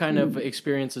what kind of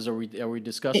experiences are we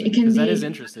discussing? Because that is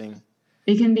interesting.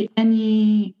 It can be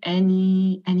any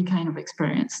kind of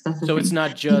experience. That's the thing. It's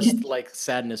not just like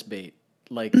sadness bait.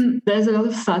 Like there's a lot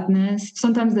of sadness.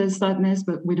 Sometimes there's sadness,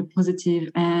 but with a positive.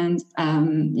 And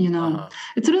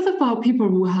it's a lot about people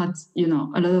who had a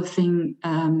lot of things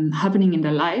happening in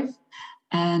their life,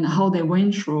 and how they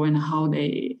went through and how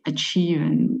they achieve.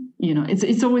 And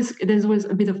there's always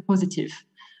a bit of positive.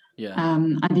 Yeah.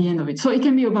 At the end of it. So it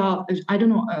can be about, I don't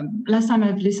know. Last time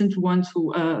I've listened to one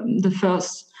the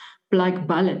first Black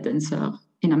ballet dancer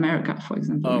in America, for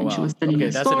example. Oh, and wow. She was telling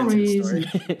that's stories. An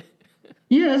intense story.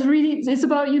 Yeah, it's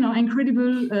about,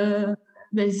 incredible,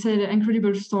 they say the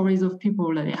incredible stories of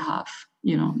people that they have,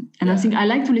 and I think I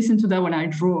like to listen to that when I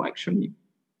draw, actually.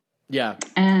 Yeah.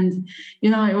 And,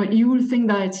 you will think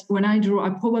that when I draw, I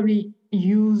probably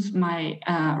use my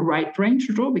right brain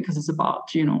to draw, because it's about,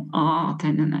 art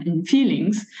and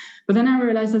feelings. But then I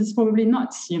realized that it's probably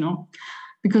not,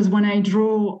 because when I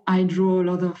draw a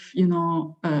lot of,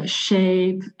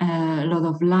 shape, a lot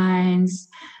of lines,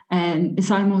 and it's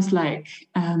almost like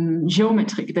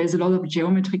geometric. There's a lot of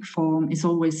geometric form. It's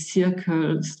always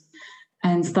circles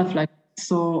and stuff like that.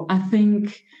 So I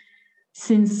think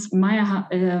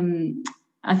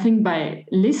I think by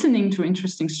listening to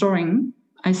interesting story,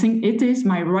 I think it is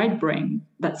my right brain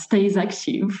that stays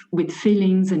active with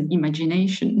feelings and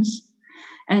imaginations.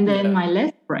 And then my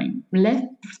left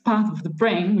part of the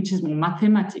brain, which is more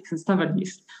mathematics and stuff like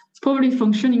this, it's probably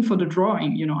functioning for the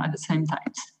drawing, at the same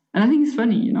time. And I think it's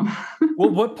funny, Well,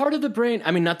 what part of the brain,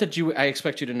 I mean, not that I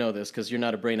expect you to know this because you're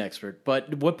not a brain expert,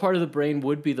 but what part of the brain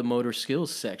would be the motor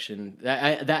skills section?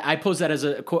 I pose that as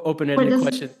an open-ended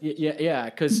question. Yeah,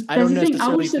 because I don't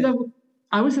necessarily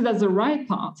I would say that's the right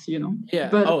part, Yeah.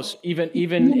 But so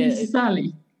even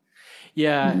necessarily.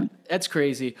 Yeah, that's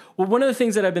crazy. Well, one of the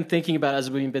things that I've been thinking about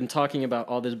as we've been talking about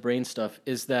all this brain stuff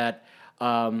is that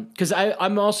because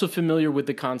I'm also familiar with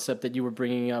the concept that you were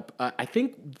bringing up. I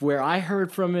think where I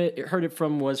heard it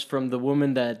from was from the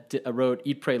woman that wrote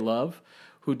Eat, Pray, Love,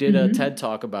 who did a TED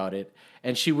talk about it,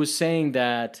 and she was saying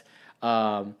that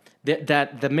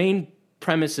that the main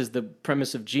premise is the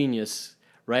premise of genius,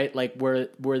 right? Like where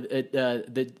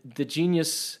the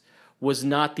genius was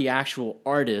not the actual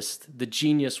artist, the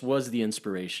genius was the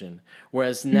inspiration.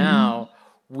 Whereas now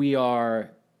we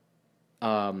are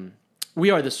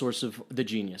the source of the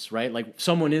genius, right? Like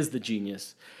someone is the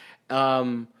genius,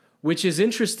 which is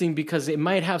interesting because it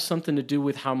might have something to do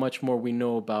with how much more we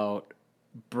know about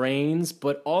brains,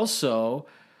 but also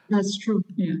That's true.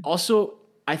 Yeah. also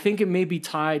I think it may be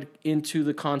tied into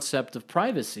the concept of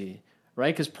privacy,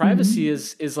 right? Because privacy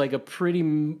is like a pretty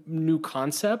new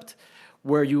concept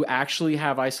where you actually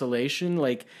have isolation.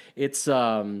 Like it's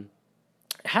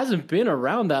hasn't been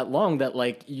around that long, that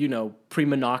like, you know,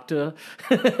 prima nocta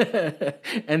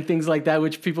and things like that,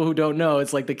 which people who don't know,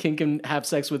 it's like the king can have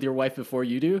sex with your wife before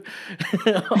you do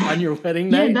on your wedding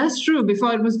night. Yeah, that's true.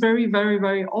 Before it was very, very,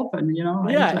 very open, you know?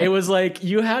 Yeah, it was like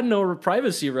you had no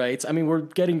privacy rights. I mean, we're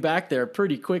getting back there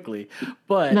pretty quickly,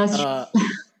 but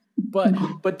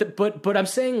but I'm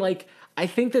saying, like, I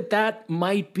think that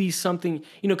might be something,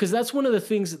 you know, because that's one of the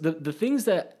things, the things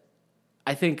that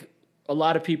I think a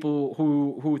lot of people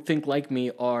who think like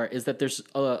me is that there's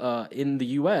in the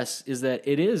U.S. is that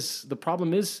the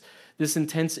problem is this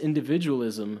intense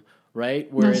individualism,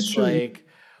 right? Where That's it's true. like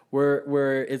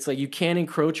where it's like you can't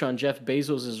encroach on Jeff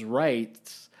Bezos's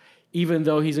rights, even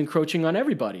though he's encroaching on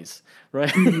everybody's,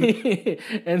 right?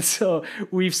 And so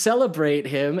we celebrate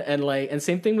him, and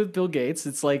same thing with Bill Gates.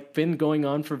 It's like been going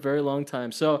on for a very long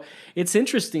time. So it's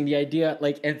interesting, the idea,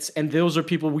 like, and those are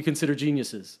people we consider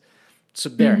geniuses. So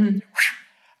there,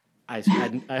 I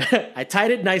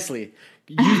tied it nicely.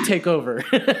 You take over.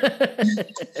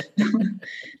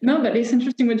 No, but it's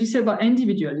interesting what you said about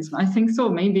individualism. I think so.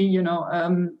 Maybe, you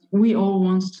know, we all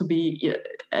want to be,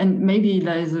 and maybe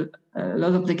there is a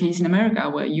lot of the case in America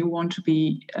where you want to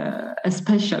be a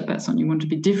special person. You want to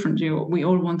be different. We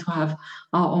all want to have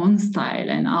our own style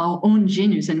and our own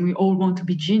genius, and we all want to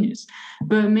be genius.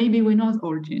 But maybe we're not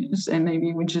all genius, and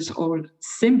maybe we're just all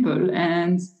simple.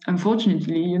 And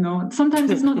unfortunately, you know,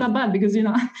 sometimes it's not that bad because, you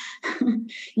know,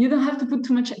 you don't have to put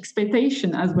too much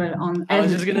expectation as well on. I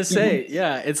was just gonna say,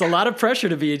 yeah, it's a lot of pressure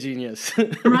to be a genius,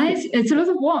 right? It's a lot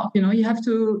of work. You know, you have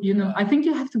to. You know, I think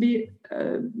you have to be.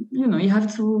 You know, you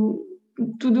have to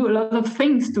do a lot of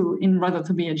things in order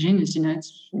to be a genius. You know,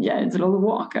 it's a lot of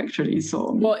work actually.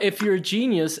 So well, if you're a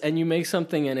genius and you make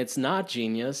something and it's not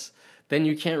genius, then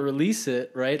you can't release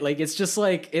it, right? Like it's just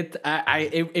like it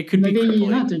could maybe be crippling.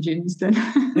 You're not a genius then.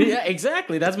 Yeah,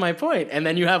 exactly. That's my point. And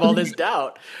then you have all this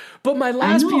doubt. But my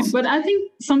last piece. But I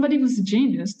think somebody who's a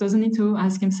genius doesn't need to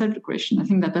ask himself the question. I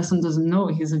think that person doesn't know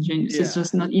he's a genius. He's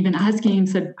just not even asking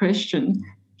himself the question.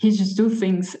 He just do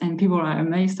things and people are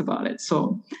amazed about it.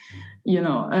 So, you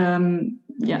know,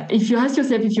 if you ask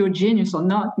yourself if you're a genius or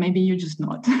not, maybe you're just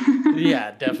not.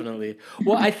 Yeah, definitely.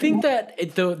 Well, I think that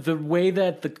the way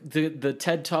that the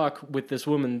TED Talk with this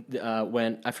woman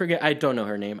went, I forget, I don't know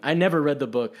her name. I never read the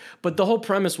book, but the whole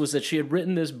premise was that she had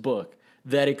written this book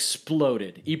that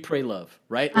exploded. Eat, Pray, Love,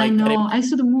 right? Like, I know. I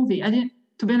saw the movie.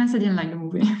 To be honest, I didn't like the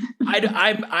movie.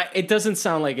 It doesn't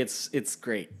sound like it's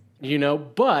great, you know.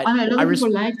 But a lot of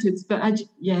people liked it, but I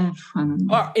don't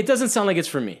know. It doesn't sound like it's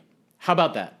for me. How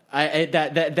about that?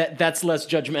 That's less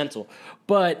judgmental.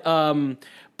 But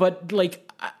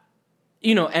like,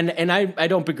 you know, and I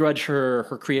don't begrudge her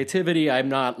creativity. I'm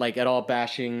not like at all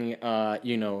bashing,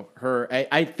 you know, her.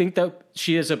 I think that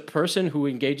she is a person who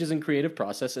engages in creative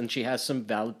process and she has some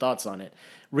valid thoughts on it,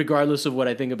 regardless of what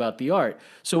I think about the art.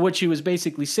 So what she was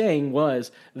basically saying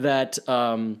was that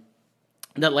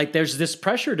that like there's this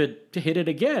pressure to hit it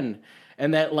again.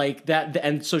 And that like that,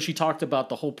 and so she talked about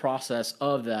the whole process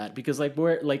of that, because like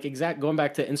we're like going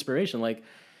back to inspiration, like,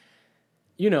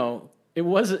 you know,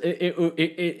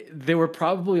 there were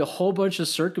probably a whole bunch of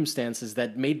circumstances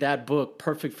that made that book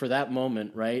perfect for that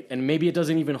moment, right? And maybe it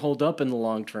doesn't even hold up in the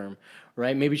long term,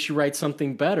 right? Maybe she writes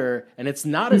something better and it's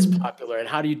not as popular. And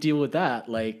how do you deal with that?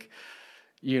 Like,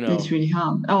 you know, it's really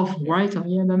hard. Writer,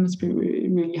 yeah, that must be really,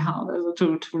 really hard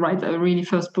to write a really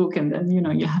first book, and then, you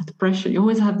know, you have the pressure. You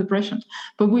always have the pressure,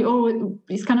 but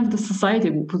it's kind of the society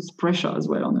who puts pressure as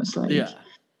well on us. Like,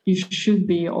 you should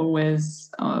be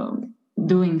always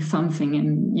doing something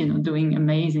and, you know, doing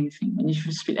amazing things, and you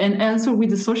should speak. And also with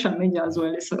the social media as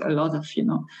well, it's a lot of, you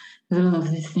know, there's a lot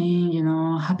of this thing, you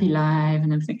know, happy life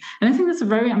and everything. And I think that's a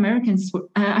very American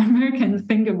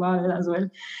thing about it as well,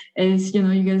 is, you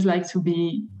know, you guys like to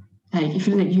be like, you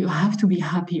feel like you have to be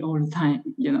happy all the time,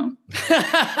 you know.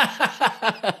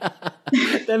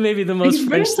 That may be the most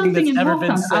French thing that's ever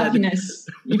been said. Happiness,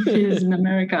 it feels in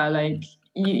America, like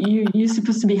you're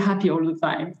supposed to be happy all the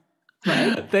time.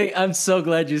 right? I'm so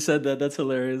glad you said that. That's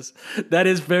hilarious. That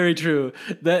is very true.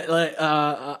 That like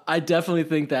I definitely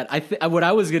think that.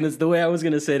 The way I was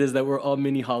gonna say it is that we're all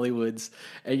mini Hollywoods,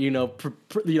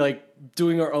 and like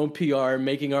doing our own PR,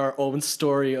 making our own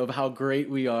story of how great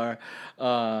we are,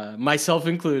 myself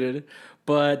included.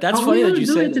 But that's funny we all that you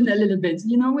do said it in a little bit.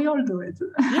 We all do it.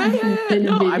 yeah, yeah, yeah. In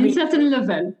a No, bit, I mean,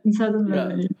 in certain yeah.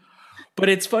 level. But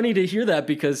it's funny to hear that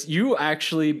because you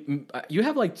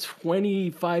have like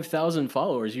 25,000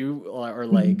 followers. You are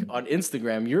like on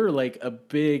Instagram. You're like a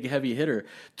big heavy hitter.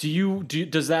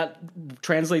 Does that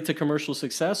translate to commercial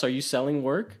success? Are you selling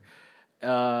work?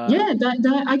 Yeah,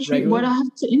 that actually, what Regularly? I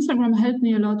have to Instagram helped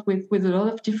me a lot with a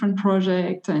lot of different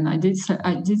projects, and I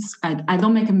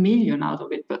don't make a million out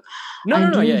of it, but No, I no,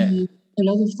 no. do Yeah, a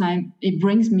lot of time. It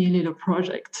brings me a little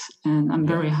project, and I'm yeah.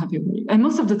 very happy with it. And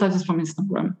most of the time it's from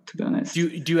Instagram, to be honest. Do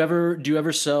you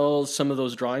ever sell some of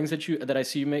those drawings that I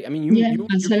see you make? I mean, Yeah, I you're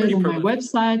sell it pretty on my prolific.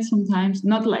 website sometimes,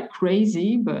 not like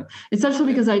crazy, but it's also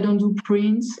Yeah, because I don't do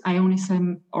prints. I only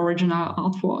sell original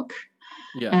artwork.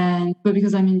 yeah. But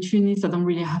because I'm in Tunis, I don't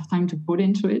really have time to put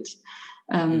into it.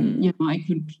 Mm. I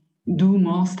could do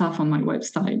more stuff on my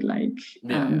website, like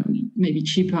Yeah, yeah. maybe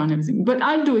cheaper and everything. But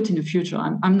I'll do it in the future.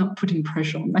 I'm not putting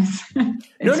pressure on myself. No,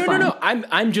 It's no, no, fine. no.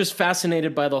 I'm just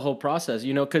fascinated by the whole process,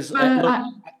 because But look,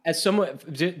 as someone,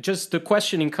 just the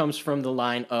questioning comes from the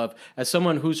line of as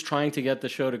someone who's trying to get the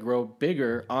show to grow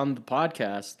bigger on the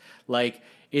podcast, like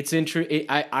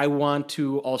I want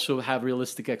to also have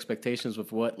realistic expectations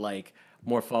with what like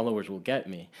more followers will get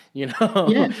me, yeah, well,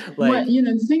 like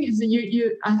the thing is that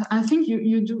I think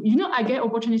you do. I get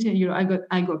opportunity. I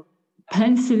got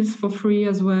pencils for free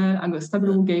as well. I got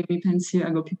Stabilo who gave me pencil.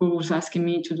 I got people who's asking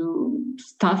me to do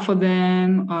stuff for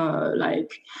them,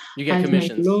 like you get I'll make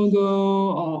commissions.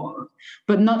 logo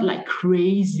but not like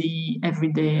crazy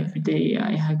every day. Yeah. Every day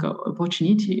I got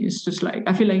opportunity. It's just like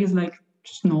I feel like it's like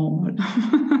just normal.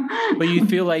 But you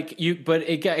feel like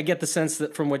I get the sense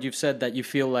that from what you've said that you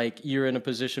feel like you're in a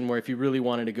position where if you really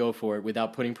wanted to go for it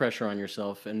without putting pressure on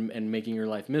yourself and making your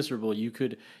life miserable,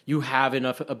 you have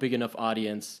a big enough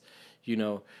audience,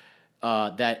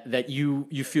 that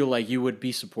you feel like you would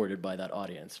be supported by that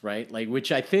audience, right? Like,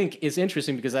 which I think is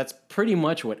interesting because that's pretty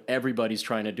much what everybody's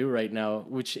trying to do right now,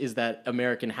 which is that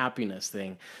American happiness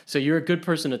thing. So you're a good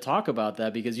person to talk about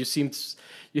that because you seem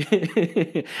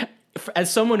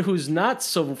as someone who's not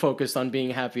so focused on being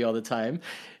happy all the time,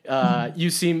 you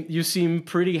seem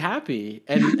pretty happy,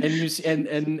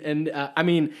 I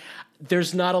mean,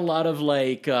 there's not a lot of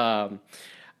like, I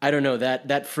don't know,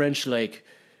 that French like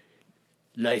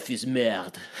life is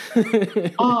merde.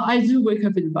 Oh, I do wake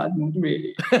up in bad mood,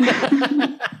 really.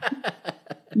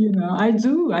 I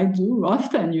do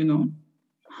often.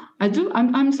 I do.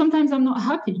 I'm sometimes I'm not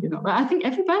happy, but I think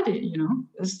everybody.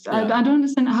 I Yeah. don't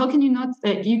understand how can you not.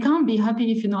 You can't be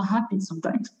happy if you're not happy.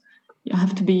 Sometimes you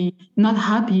have to be not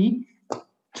happy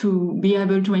to be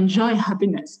able to enjoy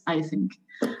happiness. I think,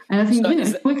 and I think So if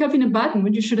you wake up in a bad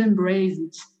mood, you should embrace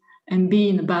it and be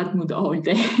in a bad mood all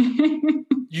day.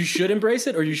 you should embrace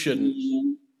it or you shouldn't?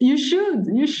 You should.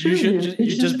 You You should. should You you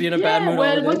should. just be in a bad Yeah. mood all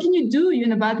the Well, what day? can you do? You're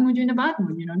in a bad mood. You're in a bad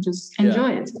mood. Just Yeah.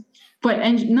 enjoy it. But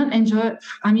not enjoy.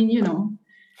 I mean,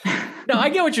 No, I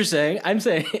get what you're saying. I'm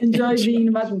saying enjoy being in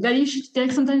a bad mood. That you should.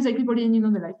 Like sometimes, like people,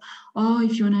 they're like, oh,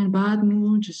 if you're in a bad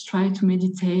mood, just try to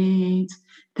meditate,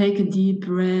 take a deep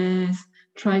breath,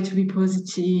 try to be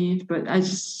positive. But I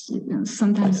just,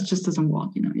 sometimes it just doesn't work.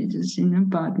 You're just in a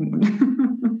bad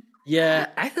mood. Yeah,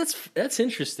 that's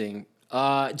interesting.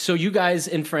 So you guys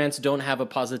in France don't have a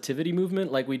positivity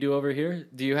movement like we do over here?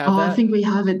 Do you have Oh, I that? think we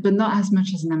have it, but not as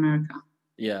much as in America.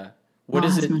 Yeah. What Not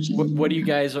is as it? much as in What do you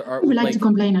America. guys are We like to like?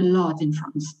 complain a lot in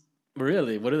France.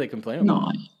 Really? What do they complain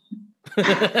about? No,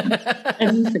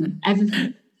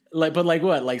 everything. But like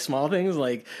what? Like small things?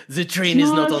 Like the train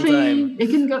is not Small on time. thing.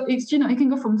 It can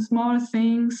go from small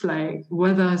things like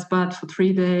weather is bad for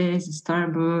 3 days. It's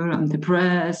terrible. I'm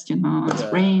depressed. It's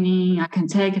Yeah. raining. I can't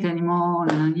take it anymore.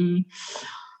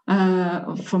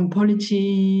 From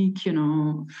politics.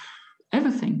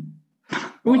 Everything,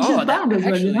 which is That bad as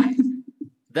well. actually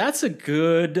that's a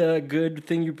good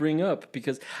thing you bring up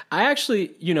because I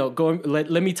actually,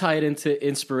 let me tie it into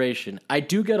inspiration. I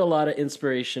do get a lot of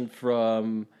inspiration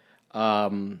from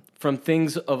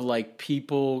things of like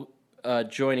people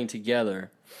joining together.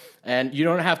 And you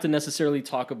don't have to necessarily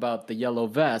talk about the yellow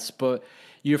vest, but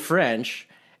you're French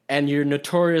and you're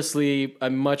notoriously a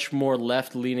much more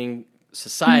left-leaning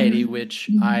society, which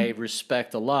I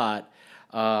respect a lot.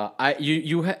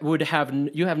 You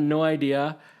have no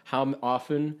idea how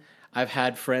often I've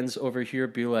had friends over here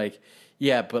be like,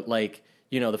 yeah, but like,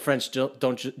 the French don't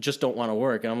want to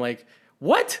work. And I'm like,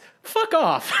 What? Fuck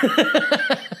off.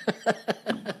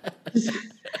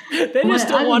 They just Well, I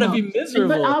don't don't want to know. be miserable.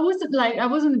 But I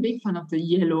wasn't a big fan of the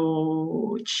yellow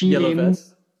Yellow Chile.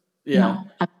 vest. Yeah. No.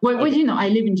 Well, Okay. I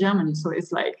live in Germany, so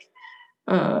it's like,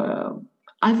 uh,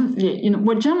 I think,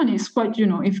 yeah, Germany is quite,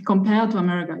 if compared to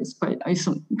America, it's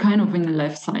kind of in the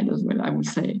left side as well, I would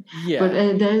say. But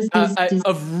Yeah. there's this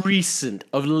Of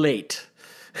late.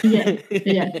 yeah,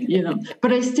 yeah, but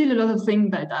there's still a lot of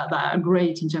things that are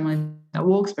great in Germany that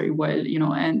works very well,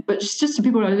 but it's just the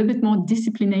people are a little bit more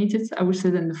disciplined, I would say,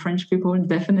 than the French people,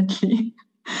 definitely.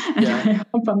 And Yeah. I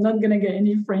hope I'm not gonna get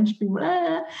any French people,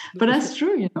 but that's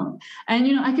true,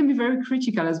 And I can be very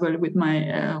critical as well with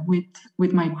my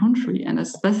with my country, and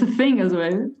that's the thing as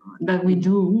well that we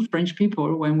do, French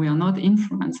people, when we are not in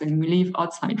France and we live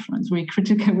outside France. We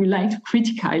like to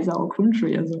criticize our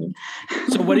country as well.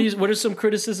 So what are some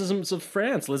criticisms of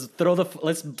France?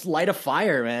 Let's light a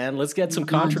fire, man. Let's get some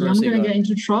controversy. I'm gonna get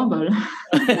into trouble.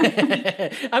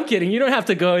 I'm kidding. You don't have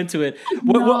to go into it.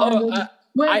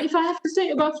 If I have to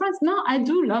say about France, no, I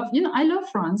do love, I love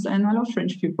France and I love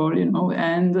French people, and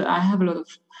I have a lot of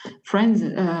friends,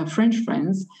 French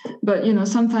friends, but,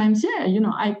 sometimes,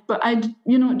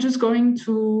 just going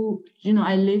to,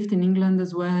 I lived in England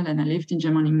as well, and I lived in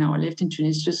Germany now, I lived in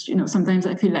Tunis, just, sometimes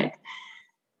I feel like,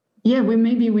 yeah,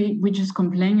 we just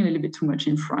complain a little bit too much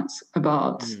in France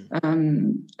about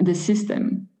the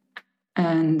system.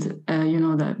 And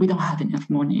that we don't have enough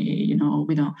money,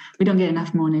 we don't get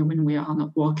enough money when we are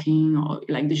not working, or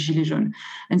like the gilets jaunes.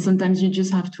 And sometimes you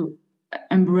just have to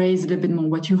embrace a little bit more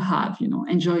what you have,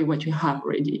 enjoy what you have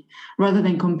already, rather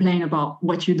than complain about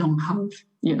what you don't have,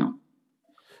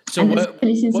 So and what are your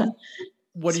criticisms?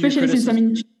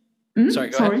 Sorry,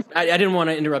 go ahead. I didn't want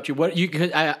to interrupt you.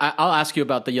 I'll ask you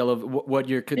about the yellow. What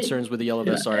your concerns with the yellow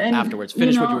vests are afterwards.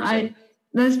 Finish what you were saying.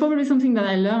 There's probably something that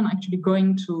I learned actually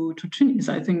going to Tunis.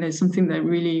 I think there's something that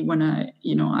really, when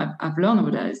I've learned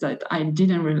over there, is that I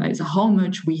didn't realize how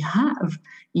much we have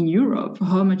in Europe,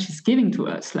 how much is giving to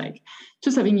us. Like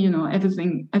just having,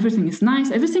 everything is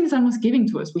nice. Everything is almost giving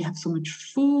to us. We have so much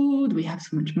food, we have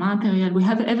so much material, we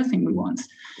have everything we want.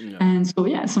 Yeah. And so,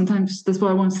 sometimes that's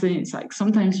what I want to say. It's like,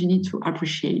 sometimes you need to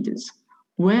appreciate it,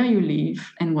 where you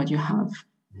live and what you have.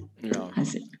 Yeah. I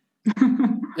think.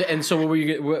 And so,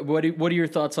 what are your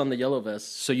thoughts on the yellow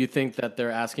vests? So you think that they're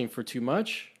asking for too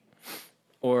much,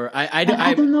 or I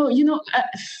don't know.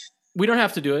 We don't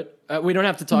have to do it. We don't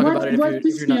have to talk about it. What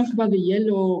pissed me off about the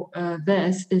yellow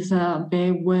vest is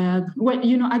they were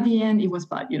at the end it was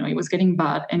bad. It was getting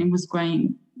bad, and it was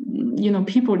going.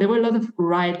 People. There were a lot of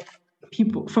right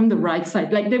people from the right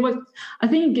side. Like there was. I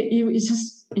think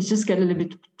it's just get a little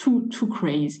bit too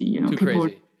crazy. Too people.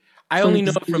 Crazy. I only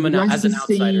know it from as an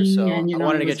outsider, so I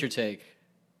wanted to get your take.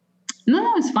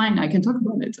 No, it's fine. I can talk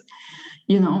about it.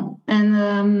 And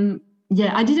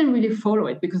I didn't really follow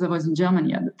it because I was in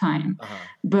Germany at the time. Uh-huh.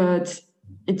 But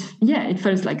it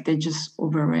felt like they just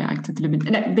overreacted a little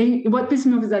bit. Like what pissed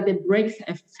me off is that they break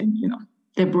everything.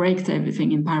 They break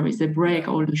everything in Paris. They break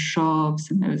all the shops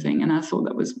and everything. And I thought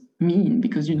that was mean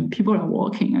because people are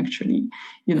working actually,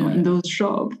 in those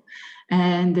shops,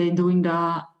 and they're doing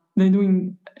that. They're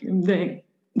doing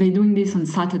this on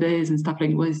Saturdays and stuff, like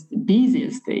it was the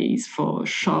busiest days for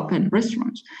shop and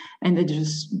restaurants, and they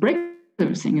just break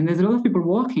everything. And there's a lot of people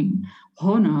working,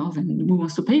 owners, and who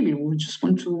wants to pay people, who just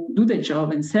want to do their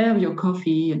job and serve your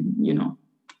coffee and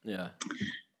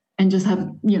and just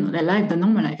have their life, the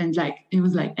normal life. And like it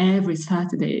was like every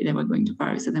Saturday they were going to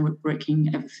Paris and they were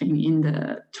breaking everything in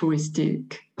the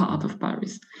touristic part of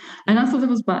Paris. And I thought that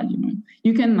was bad.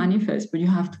 You can manifest, but you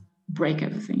have to break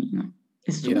everything,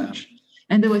 it's too much.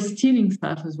 And they were stealing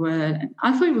stuff as well, and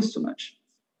I thought it was too much,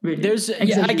 really.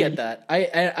 I get that.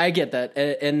 I get that,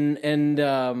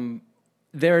 and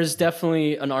there's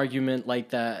definitely an argument like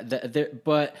that,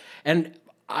 but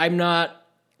I'm not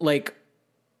like,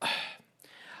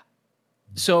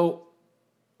 so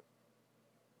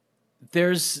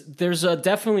there's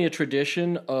definitely a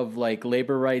tradition of like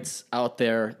labor rights out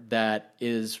there that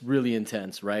is really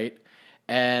intense, right?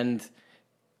 And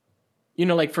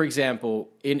like, for example,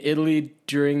 in Italy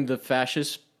during the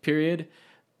fascist period,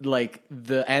 like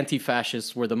the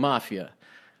anti-fascists were the mafia,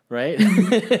 right?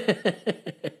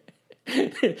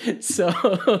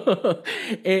 So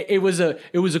it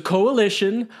was a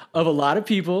coalition of a lot of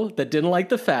people that didn't like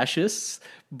the fascists,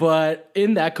 but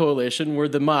in that coalition were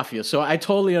the mafia. So I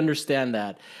totally understand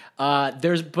that.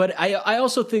 But I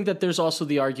also think that there's also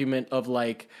the argument of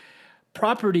like,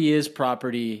 property is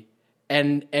property.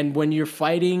 And when you're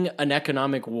fighting an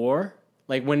economic war,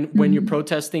 like when you're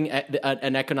protesting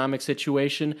an economic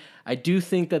situation, I do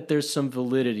think that there's some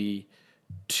validity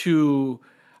to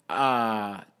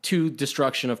to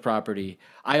destruction of property.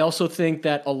 I also think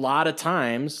that a lot of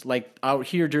times, like out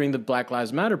here during the Black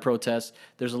Lives Matter protests,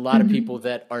 there's a lot of people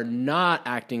that are not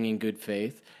acting in good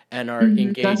faith and are That's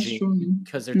engaging true.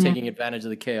 because they're taking advantage of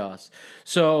the chaos.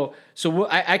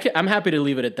 I'm happy to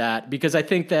leave it at that because I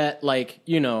think that, like,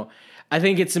 I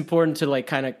think it's important to like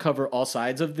kind of cover all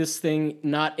sides of this thing,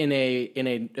 not in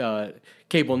a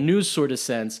cable news sort of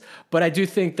sense, but I do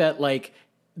think that like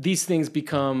these things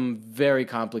become very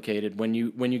complicated when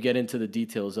you get into the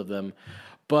details of them.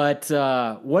 But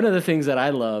one of the things that I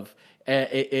love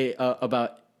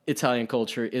about Italian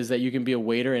culture is that you can be a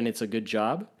waiter and it's a good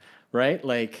job, right?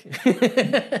 Like,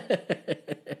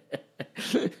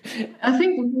 I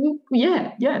think,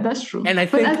 yeah, that's true. and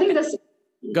But I think that's.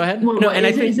 Go ahead. Well, No, and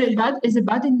I think is it bad? Is it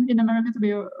bad in America to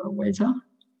be a waiter?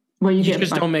 Where you get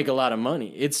just don't make a lot of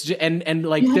money. It's just, and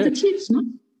like you have the tips, no?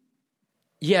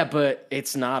 yeah, but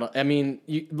it's not. I mean,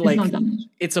 It's not that much.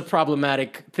 it's a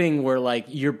problematic thing where like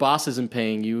your boss isn't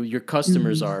paying you, your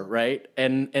customers are, right?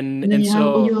 And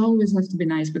You always have to be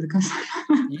nice with the customer.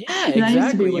 yeah, Nice to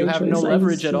be exactly. You have no waitress,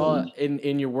 leverage at so- all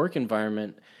in your work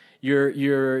environment.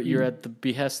 You're at the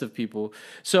behest of people.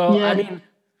 So Yeah. I mean,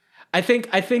 I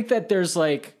think that there's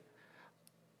like,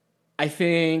 I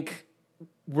think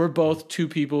we're both two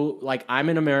people. Like I'm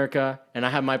in America and I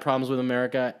have my problems with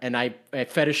America, and I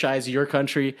fetishize your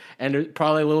country, and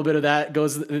probably a little bit of that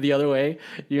goes the other way.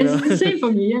 You know, It's the same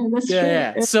for me. Yeah, that's true.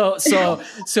 yeah.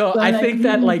 So I think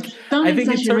that like don't I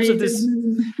think in terms of exaggerate this,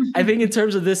 it. I think in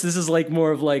terms of this is like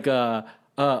more of like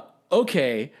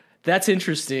okay, that's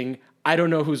interesting. I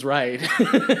don't know who's right,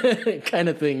 kind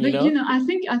of thing, you But, know? I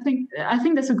think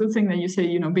that's a good thing that you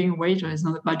say. Being a waiter is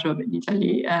not a bad job in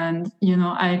Italy, and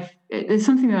it's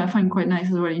something that I find quite nice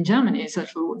as well in Germany. Is that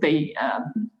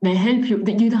they help you.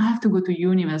 You don't have to go to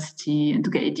university and to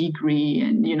get a degree,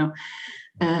 and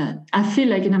I feel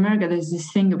like in America there's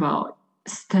this thing about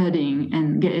studying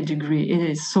and get a degree. It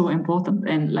is so important,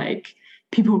 and like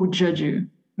people will judge you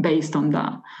based on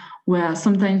that. Where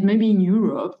sometimes maybe in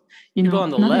Europe, People on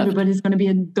the not left. everybody's going to be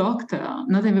a doctor.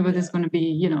 Not everybody's going to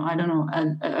be, I don't know,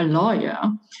 a lawyer.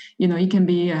 You can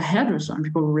be a hairdresser and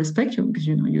people will respect you because,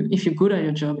 if you're good at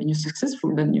your job and you're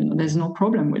successful, then, there's no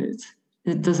problem with it.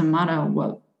 It doesn't matter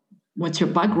what's your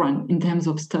background in terms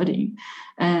of studying.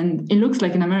 And it looks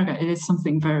like in America, it is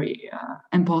something very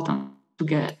important to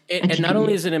get. And not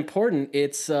only is it important,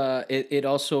 it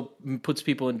also puts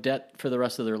people in debt for the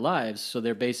rest of their lives. So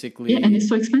they're basically and it's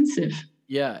so expensive.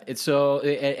 Yeah, it's so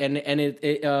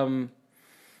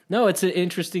no, it's an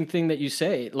interesting thing that you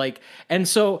say. Like, and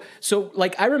so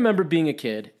like I remember being a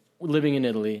kid living in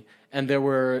Italy, and there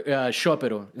were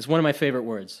sciopero. It's one of my favorite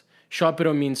words.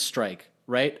 Sciopero means strike,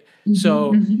 right?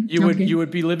 So you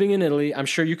would be living in Italy. I'm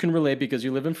sure you can relate because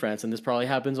you live in France, and this probably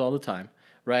happens all the time,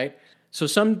 right? So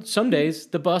some days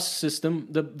the bus system,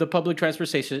 the public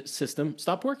transportation system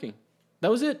stopped working.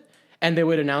 That was it. And they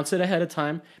would announce it ahead of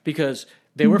time because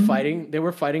they were fighting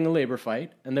a labor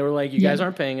fight, and they were like, you guys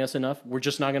aren't paying us enough. We're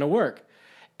just not going to work.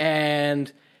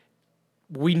 And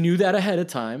we knew that ahead of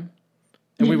time,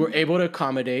 and we were able to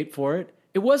accommodate for it.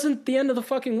 It wasn't the end of the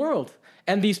fucking world.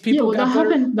 And these people that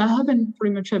happened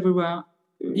pretty much everywhere.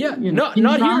 Yeah, in not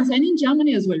France here. and in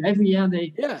Germany as well. Every year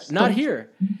they Not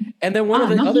here. And then one of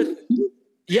the other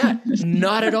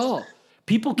not at all.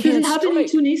 People because can't it happened in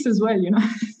strike. Tunis as well.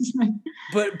 It's like,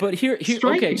 But here okay,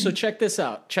 Striking. so check this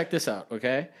out,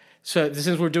 okay? So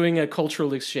since we're doing a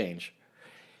cultural exchange.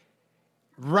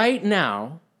 Right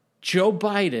now, Joe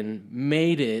Biden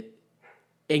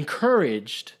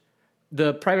encouraged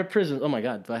the private prisons. Oh my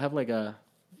God, do I have like a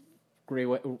gray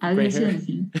I didn't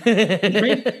see hair?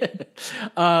 anything.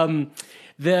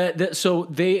 So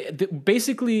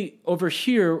basically over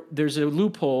here, there's a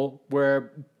loophole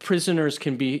where prisoners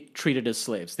can be treated as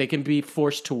slaves. They can be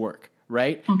forced to work,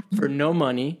 right? For no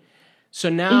money. So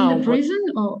now In the prison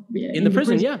in the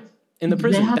prison, yeah. In the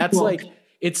prison. have That's to like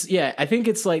I think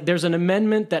it's like there's an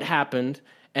amendment that happened,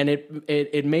 and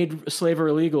it made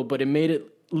slavery illegal, but it made it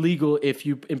legal if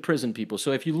you imprison people.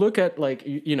 So if you look at like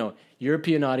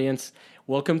European audience,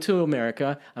 welcome to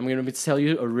America. I'm going to tell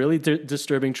you a really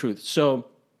disturbing truth. So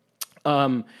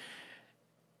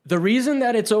the reason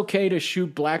that it's okay to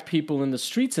shoot black people in the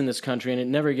streets in this country and it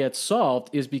never gets solved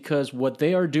is because what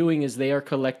they are doing is they are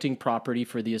collecting property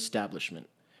for the establishment,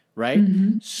 right?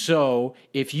 So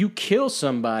if you kill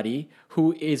somebody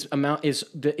who is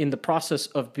in the process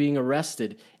of being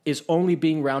arrested, is only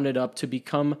being rounded up to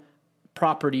become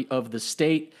property of the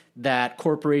state that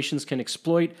corporations can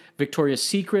exploit. Victoria's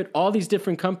Secret, all these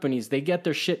different companies, they get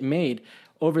their shit made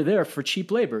over there for cheap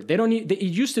labor. It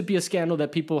used to be a scandal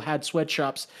that people had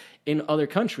sweatshops in other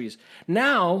countries.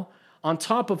 Now, on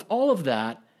top of all of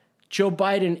that, Joe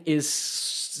Biden is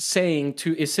signaling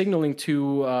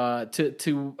to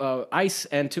ICE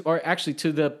and to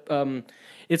the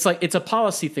it's a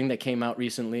policy thing that came out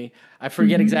recently. I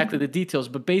forget exactly the details,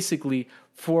 but basically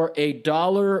for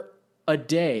 $1 a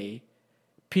day,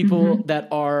 people that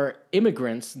are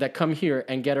immigrants that come here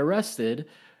and get arrested.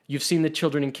 You've seen the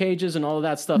children in cages and all of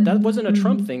that stuff. That wasn't a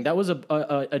Trump thing. That was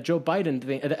a Joe Biden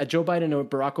thing, a Joe Biden or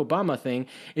Barack Obama thing.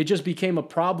 It just became a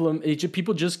problem.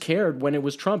 People just cared when it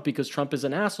was Trump because Trump is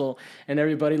an asshole, and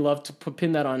everybody loved to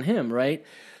pin that on him, right?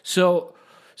 So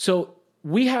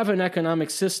we have an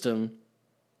economic system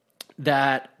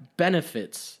that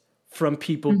benefits from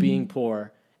people being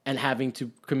poor and having to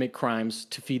commit crimes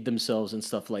to feed themselves and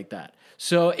stuff like that.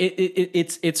 So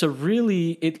it's a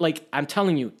really, like I'm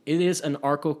telling you, it is an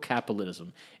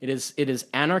anarcho-capitalism. It is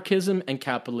anarchism and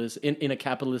capitalism in a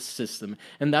capitalist system,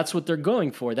 and that's what they're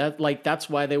going for. That's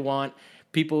why they want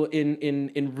people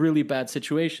in really bad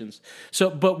situations.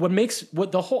 So, but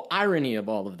what the whole irony of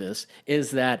all of this is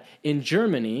that in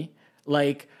Germany,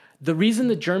 like the reason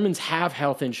the Germans have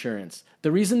health insurance,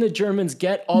 the reason the Germans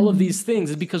get all of these things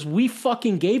is because we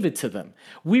fucking gave it to them.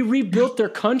 We rebuilt their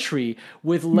country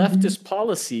with leftist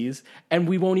policies, and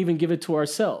we won't even give it to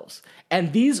ourselves.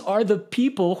 And these are the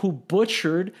people who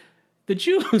butchered the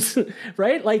Jews,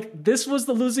 right? Like this was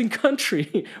the losing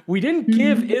country. We didn't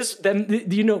give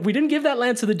we didn't give that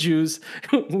land to the Jews.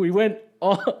 We went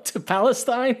all to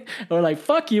Palestine. And we're like,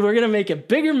 fuck you. We're gonna make a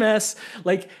bigger mess.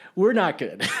 Like we're not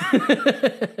good.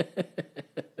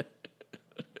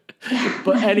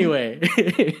 But anyway,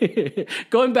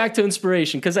 going back to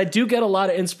inspiration, because I do get a lot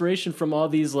of inspiration from all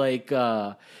these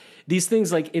these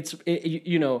things. Like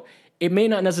it may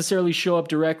not necessarily show up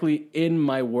directly in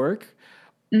my work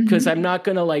because I'm not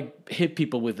gonna like hit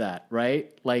people with that,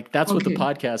 right? Like that's what the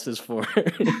podcast is for.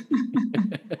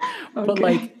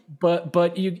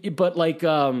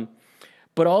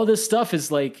 But all this stuff is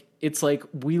like, it's like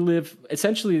we live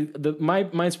essentially my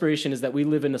inspiration is that we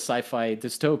live in a sci-fi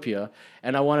dystopia,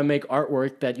 and I want to make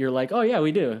artwork that you're like, oh yeah,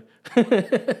 we do.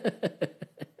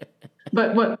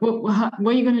 But what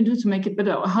are you going to do to make it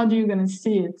better? How are you going to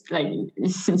see it? Like,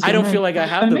 since I don't feel like I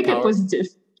have the make power. It positive.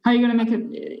 How are you going to make it?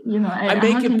 I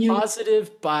make it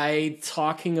positive by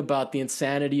talking about the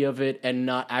insanity of it, and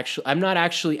I'm not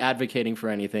actually advocating for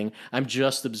anything. I'm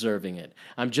just observing it.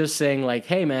 I'm just saying like,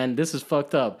 hey man, this is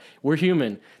fucked up. We're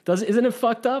human. Isn't it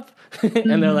fucked up?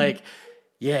 And they're like,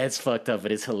 yeah, it's fucked up,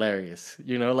 but it's hilarious.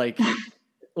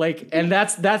 Like, and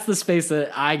that's the space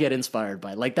that I get inspired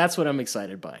by. Like, that's what I'm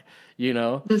excited by.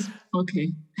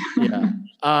 Okay. Yeah.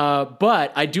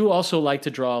 But I do also like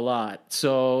to draw a lot.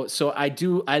 So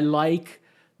I like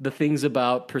the things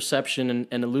about perception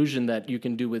and illusion that you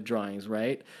can do with drawings,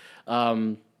 right?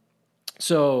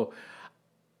 So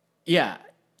yeah,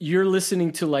 you're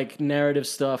listening to like narrative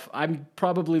stuff. I'm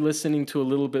probably listening to a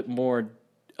little bit more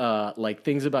like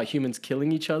things about humans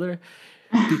killing each other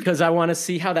because I want to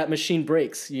see how that machine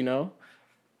breaks,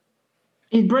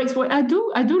 It breaks. Well, I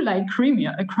do like crime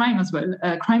as well,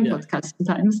 crime podcast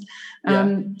sometimes.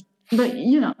 But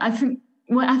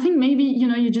I think maybe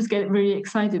you just get really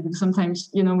excited because sometimes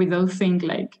with those things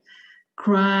like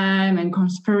crime and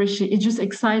conspiracy, it just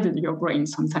excited your brain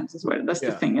sometimes as well. That's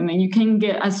the thing, and then you can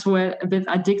get as well a bit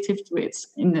addictive to it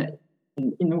in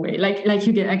a way, like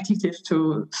you get addictive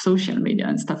to social media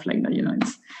and stuff like that.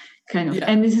 It's kind of,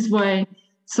 and this is why.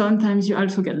 Sometimes you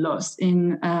also get lost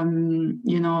in,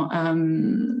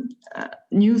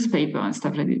 newspaper and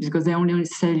stuff like this because they only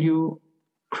sell you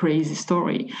crazy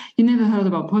story. You never heard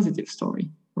about positive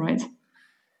story, right?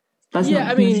 That's you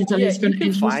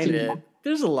can find it.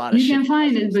 There's a lot of shit. You can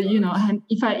find it, but and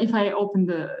if I open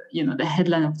the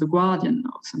headline of the Guardian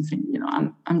or something,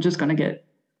 I'm just gonna get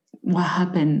what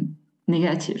happened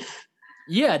negative.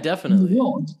 Yeah, definitely.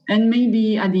 And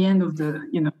maybe at the end of the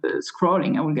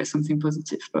scrolling, I will get something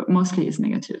positive, but mostly it's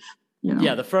negative.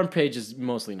 Yeah, the front page is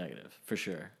mostly negative for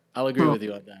sure. I'll agree with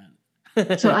you on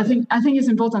that. So I think it's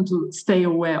important to stay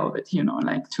aware of it.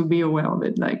 Like to be aware of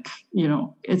it. Like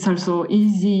it's also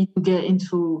easy to get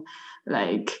into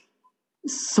like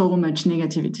so much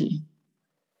negativity.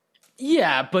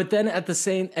 Yeah, but then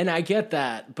and I get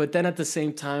that, but then at the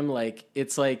same time, like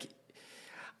it's like.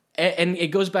 And it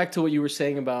goes back to what you were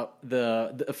saying about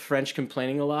the French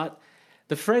complaining a lot.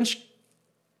 The French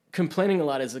complaining a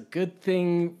lot is a good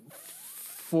thing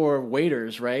for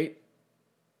waiters, right?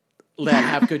 That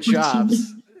have good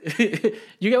jobs. You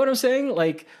get what I'm saying?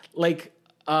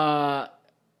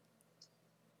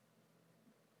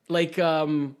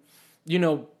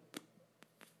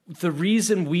 The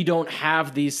reason we don't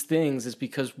have these things is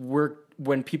because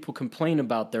when people complain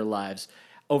about their lives,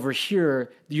 over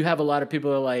here, you have a lot of people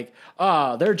that are like,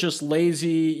 they're just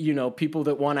lazy, people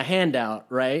that want a handout,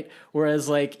 right? Whereas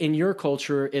like in your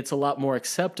culture, it's a lot more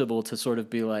acceptable to sort of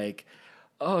be like,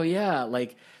 oh yeah,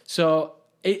 like, so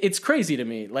it's crazy to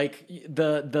me, like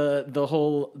the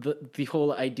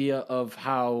whole idea of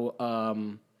how,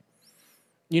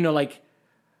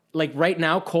 like right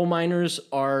now, coal miners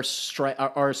are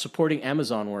supporting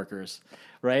Amazon workers,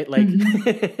 right? Like,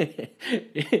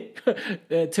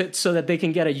 so that they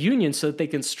can get a union, so that they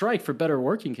can strike for better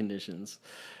working conditions,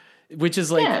 which is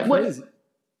like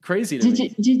crazy to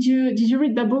me. Did you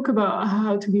read that book about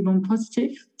how to be more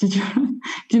positive? Did you?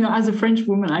 As a French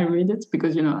woman, I read it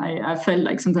because I felt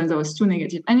like sometimes I was too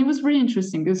negative, and it was really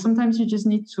interesting because sometimes you just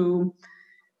need to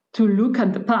look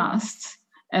at the past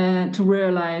and to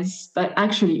realize that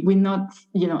actually we're not,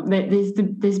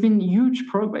 there's been huge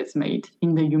progress made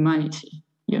in the humanity,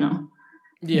 Yeah.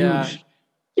 Huge.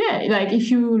 Yeah, like if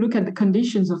you look at the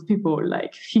conditions of people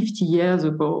like 50 years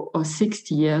ago or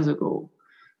 60 years ago,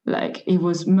 like it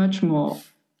was much more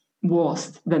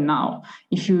worse than now.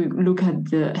 If you look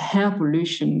at the air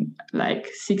pollution like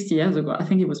 60 years ago, I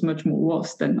think it was much more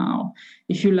worse than now.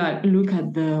 If you look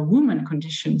at the woman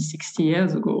condition 60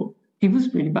 years ago, it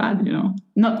was really bad,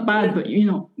 Not bad, but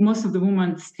most of the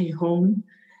women stay home,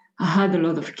 had a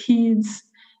lot of kids,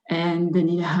 and they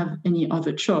didn't have any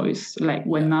other choice. Like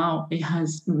when now it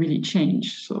has really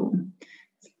changed. So,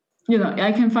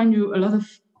 I can find you a lot of,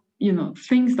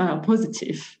 things that are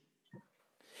positive.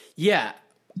 Yeah.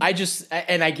 I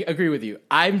agree with you.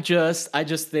 I just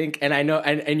think, and I know,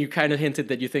 and you kind of hinted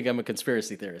that you think I'm a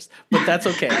conspiracy theorist, but that's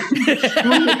okay.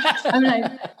 I'm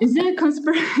like, is there a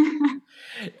conspiracy?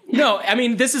 No, I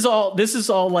mean, this is all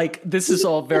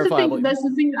verifiable. That's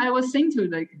the thing I was saying to,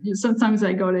 like, sometimes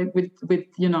I go like with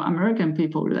American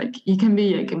people, like you can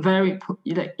be like you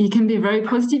can be very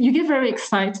positive. You get very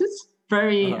excited,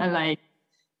 very like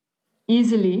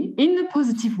easily in a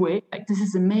positive way, like this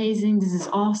is amazing, this is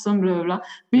awesome, blah blah blah.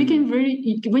 But you can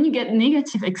when you get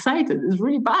negative excited, it's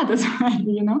really bad as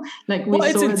well, like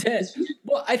it's intense.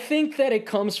 Well, I think that it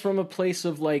comes from a place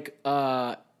of like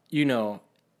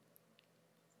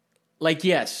like,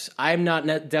 yes, I'm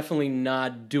definitely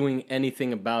not doing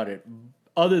anything about it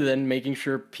other than making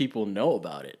sure people know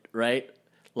about it, right?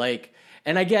 Like,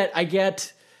 and I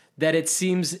get that it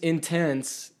seems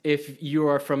intense if you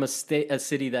are from a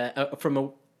city that from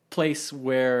a place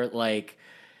where like,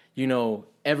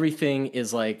 everything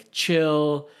is like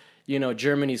chill,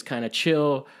 Germany's kind of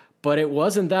chill, but it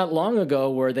wasn't that long ago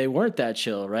where they weren't that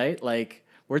chill, right? Like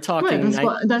we're talking.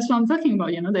 Right, that's what I'm talking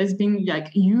about. There's been like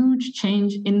huge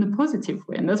change in the positive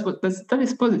way, and that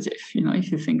is positive.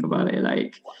 If you think about it,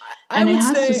 like, and it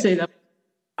has to say that.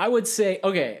 I would say,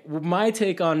 okay, my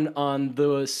take on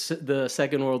the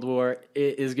Second World War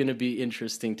is going to be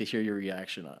interesting to hear your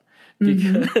reaction on,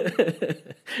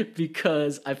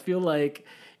 because I feel like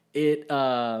it.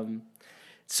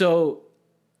 So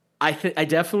I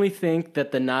definitely think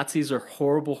that the Nazis are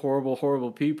horrible, horrible,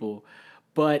 horrible people.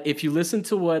 But if you listen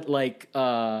to what like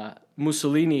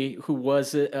Mussolini, who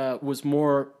was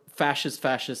more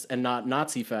fascist and not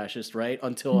Nazi fascist, right?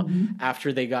 Until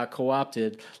after they got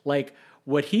co-opted, like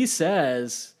what he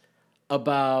says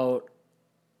about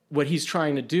what he's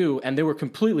trying to do, and they were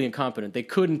completely incompetent. They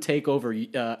couldn't take over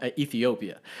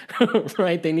Ethiopia,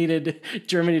 right? They needed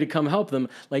Germany to come help them.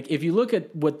 Like if you look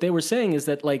at what they were saying is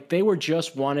that like they were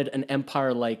just wanted an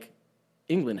empire like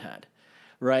England had.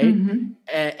 Right.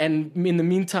 And in the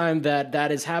meantime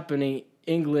that is happening,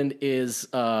 England is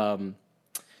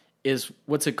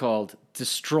what's it called?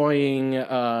 Destroying,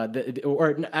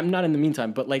 I'm not in the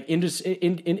meantime, but like in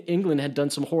England had done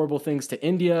some horrible things to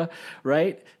India,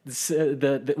 right?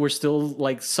 We're still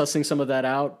like sussing some of that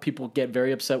out. People get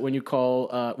very upset when you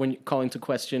when you're calling to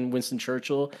question Winston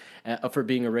Churchill for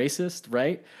being a racist,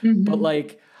 right? But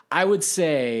like, I would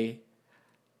say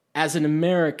as an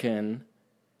American,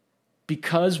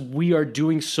 because we are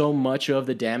doing so much of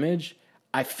the damage,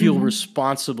 I feel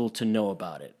responsible to know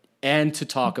about it and to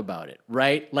talk about it,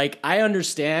 right? Like, I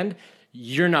understand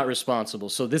you're not responsible,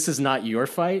 so this is not your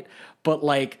fight, but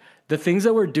like the things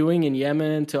that we're doing in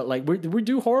Yemen, to like we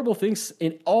do horrible things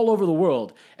in all over the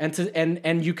world,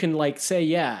 and you can like say,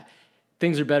 yeah,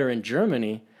 things are better in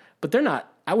Germany, but they're not.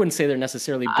 I wouldn't say they're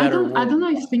necessarily better. I don't know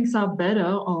if things are better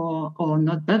or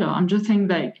not better. I'm just saying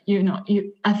that,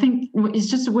 I think it's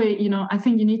just a way, I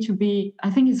think I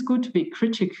think it's good to be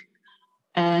critic.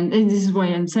 And this is why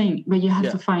I'm saying, but you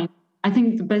have to find, I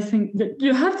think the best thing that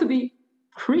you have to be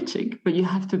critic, but you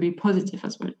have to be positive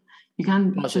as well. You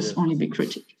can't just only be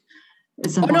critic.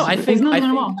 It's Oh no, impossible. It's not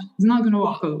going to work. It's not going to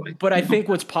work otherwise. But I think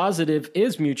what's positive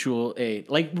is mutual aid.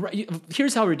 Like,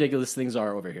 here's how ridiculous things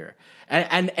are over here,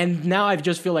 and now I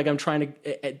just feel like I'm trying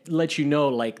to let you know,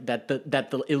 like that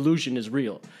the illusion is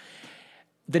real.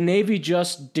 The Navy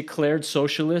just declared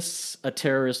socialists a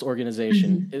terrorist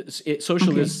organization.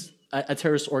 Socialists a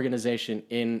terrorist organization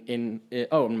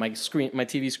oh, my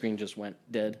TV screen just went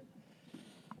dead.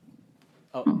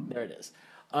 Oh, there it is.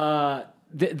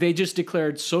 They just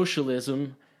declared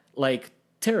socialism like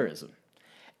terrorism.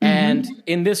 And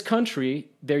in this country,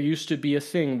 there used to be a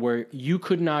thing where you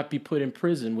could not be put in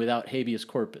prison without habeas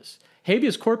corpus.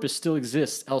 Habeas corpus still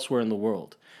exists elsewhere in the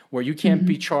world, where you can't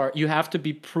be charged. You have to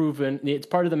be proven. It's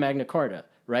part of the Magna Carta,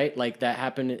 right? Like that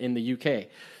happened in the UK.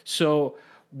 So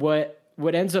what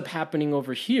ends up happening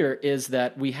over here is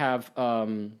that we have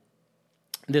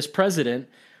this president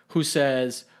who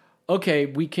says, okay,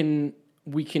 we can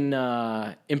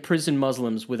imprison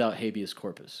Muslims without habeas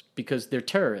corpus because they're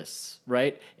terrorists,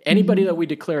 right? Anybody that we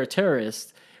declare a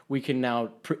terrorist, we can now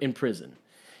imprison.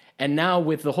 And now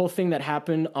with the whole thing that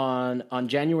happened on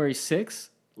January 6th,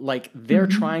 like they're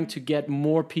trying to get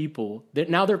more people.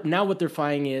 Now what they're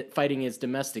fighting is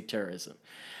domestic terrorism.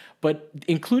 But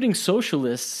including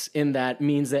socialists in that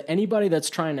means that anybody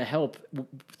that's trying to help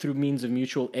through means of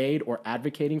mutual aid or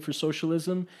advocating for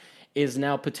socialism is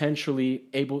now potentially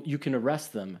you can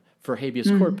arrest them for habeas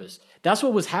corpus. That's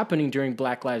what was happening during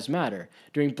Black Lives Matter.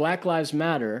 During Black Lives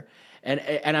Matter,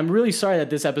 and I'm really sorry that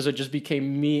this episode just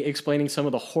became me explaining some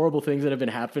of the horrible things that have been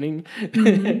happening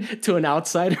to an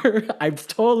outsider. I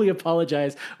totally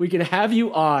apologize. We can have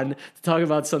you on to talk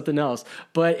about something else.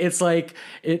 But it's like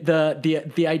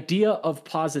the idea of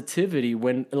positivity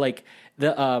when like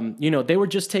they were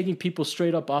just taking people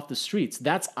straight up off the streets.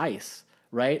 That's ICE.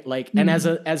 Right, like, and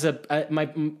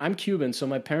I'm Cuban, so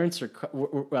my parents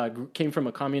came from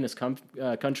a communist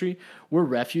country. We're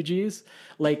refugees.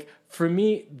 Like for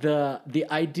me, the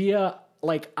idea,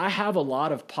 like I have a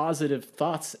lot of positive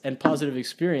thoughts and positive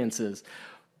experiences,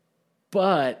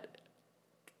 but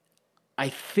I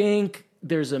think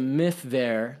there's a myth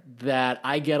there that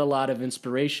I get a lot of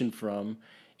inspiration from,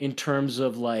 in terms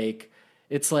of like,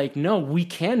 it's like, no, we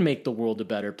can make the world a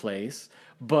better place.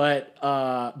 But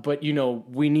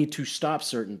we need to stop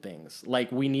certain things.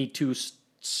 Like we need to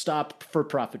stop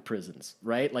for-profit prisons,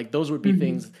 right? Like those would be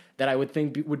things that I would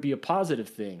think would be a positive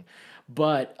thing.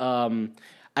 But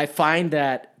I find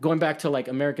that going back to like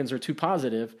Americans are too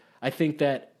positive, I think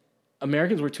that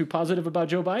Americans were too positive about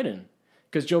Joe Biden,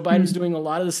 because Joe Biden's doing a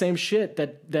lot of the same shit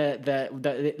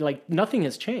that like nothing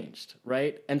has changed,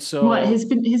 right? And so he's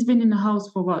been in the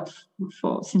House for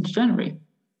since January.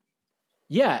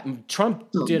 Yeah, Trump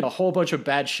did a whole bunch of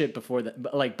bad shit before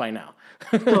that, like by now.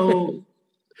 So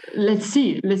let's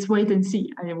see. Let's wait and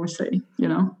see, I would say,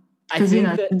 Because,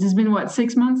 it's been,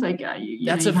 6 months? Like,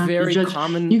 that's a very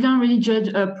common... You can't really judge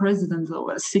a president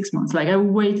over 6 months. Like, I will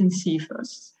wait and see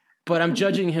first. But I'm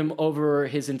judging him over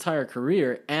his entire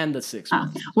career and the 6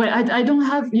 months. Well, I don't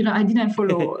have, I didn't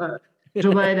follow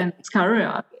Joe Biden's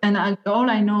career. And all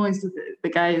I know is that the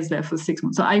guy is there for 6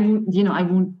 months. So I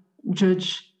won't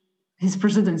judge his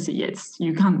presidency yet.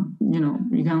 You can't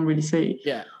really say.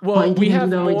 Yeah. Well,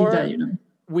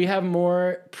 we have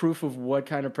more proof of what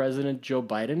kind of president Joe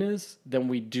Biden is than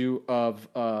we do of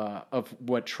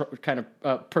what kind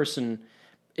of person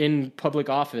in public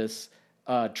office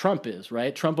Trump is,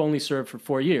 right? Trump only served for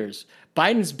 4 years.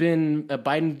 Biden's been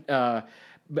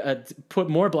put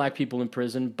more black people in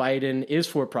prison. Biden is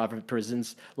for-profit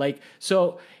prisons. Like,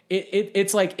 so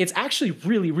it's like, it's actually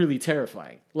really, really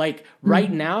terrifying. Like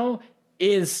right now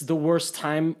is the worst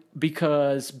time,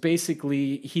 because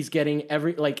basically he's getting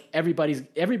everybody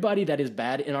that is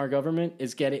bad in our government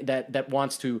is getting that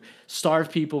wants to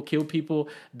starve people, kill people.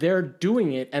 They're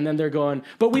doing it, and then they're going,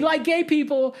 but we like gay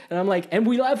people, and I'm like, and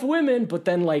we love women, but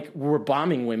then like we're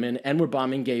bombing women, and we're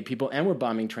bombing gay people, and we're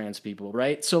bombing trans people,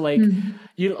 right? So like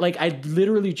I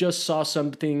literally just saw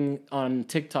something on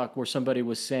TikTok where somebody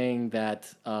was saying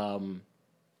that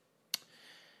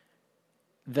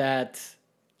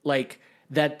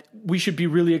that we should be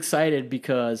really excited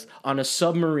because on a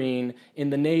submarine in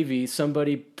the Navy,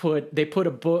 somebody put a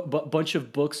bunch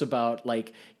of books about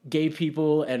like gay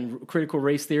people and critical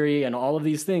race theory and all of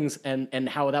these things, and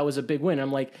how that was a big win.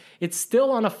 I'm like, it's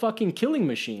still on a fucking killing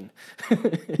machine.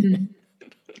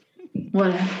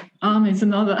 Well, it's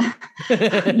another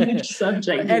huge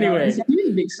subject. Anyway, it's a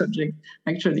really big subject,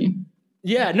 actually.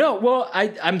 Yeah, no, well,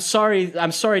 I'm sorry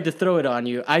to throw it on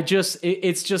you.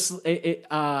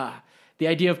 The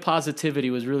idea of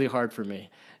positivity was really hard for me,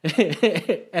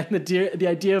 and the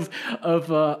idea of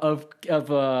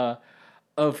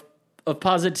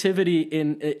positivity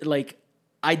in like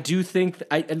I do think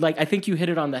I think you hit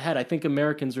it on the head. I think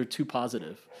Americans are too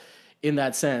positive in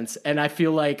that sense, and I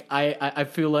feel like I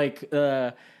feel like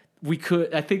we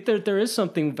could. I think that there is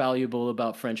something valuable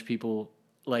about French people,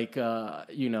 like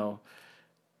you know.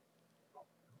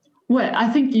 Well, I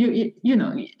think you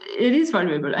know it is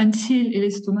valuable until it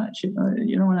is too much.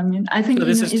 You know what I mean. I think So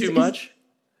this is too much.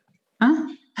 Huh?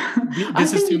 I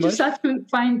This is think too you just much. have to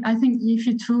find. I think if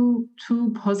you're too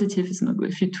positive, it's not good.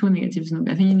 If you're too negative, it's not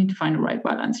good. I think you need to find the right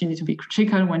balance. You need to be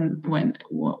critical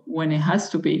when it has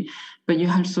to be, but you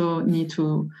also need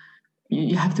to.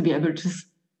 You have to be able to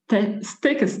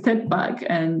take a step back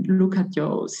and look at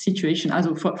your situation. As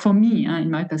for me,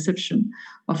 in my perception,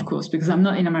 of course, because I'm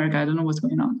not in America, I don't know what's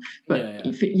going on. But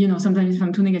if sometimes if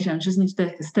I'm too negative, I just need to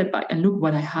take a step back and look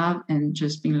what I have and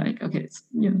just being like, okay, it's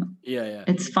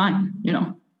it's fine.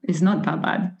 It's not that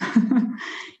bad.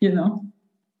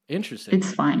 Interesting.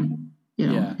 It's fine.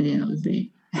 At the end of the day.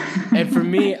 And for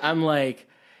me, I'm like,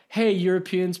 hey,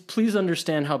 Europeans, please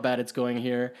understand how bad it's going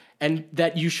here, and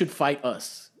that you should fight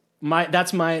us.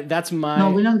 That's my.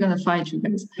 No, we're not gonna fight you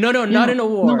guys. No, not in a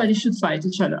war. Nobody should fight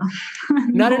each other.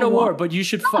 Not in a war, but you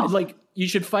should fight. Like you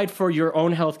should fight for your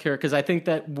own healthcare, because I think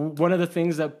that one of the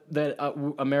things that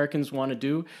Americans want to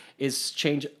do is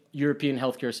change European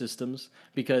healthcare systems.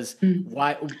 Because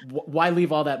why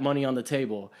leave all that money on the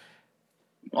table?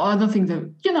 Well, I don't think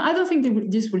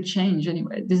this will change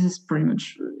anyway. This is pretty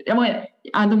much. I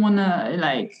don't want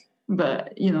to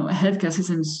but healthcare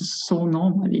system is so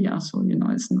normal here, so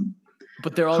it's not.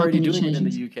 But they're already doing it in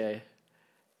the UK.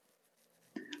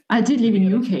 I did live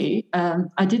in UK.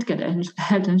 I did get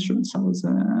health insurance.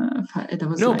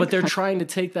 But they're trying to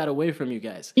take that away from you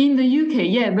guys. In the UK,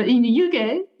 yeah, but in the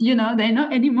UK, they're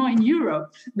not anymore in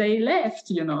Europe. They left,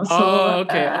 So,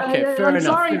 okay, fair enough.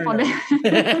 Sorry for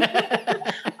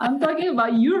that. I'm talking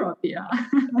about Europe here.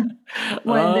 They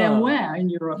were in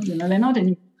Europe, they're not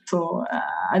anymore. So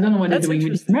I don't know what they're doing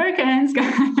with Americans,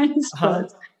 guys.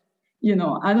 But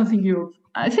I don't think Europe.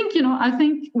 I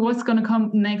think what's going to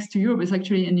come next to Europe is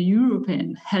actually in the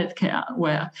European healthcare,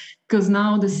 because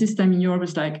now the system in Europe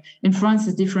is like in France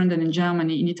is different than in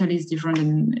Germany, in Italy is different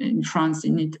than in France,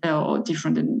 or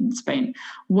different than in Spain.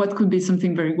 What could be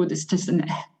something very good is just a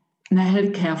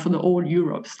healthcare for the whole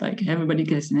Europe. It's like everybody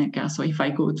gets in healthcare. So if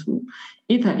I go to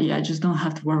Italy, I just don't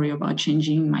have to worry about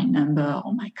changing my number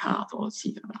or my card or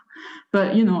etc.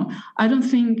 But I don't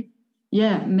think.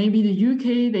 Yeah, maybe the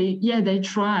UK, they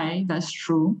try, that's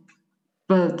true.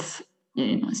 But,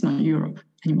 it's not Europe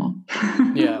anymore.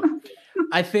 Yeah.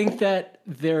 I think that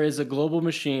there is a global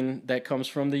machine that comes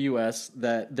from the US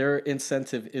that their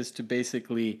incentive is to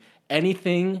basically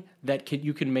anything that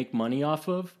you can make money off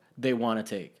of, they want to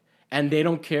take. And they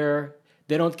don't care.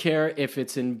 They don't care if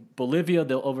it's in Bolivia,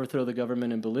 they'll overthrow the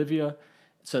government in Bolivia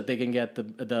so that they can get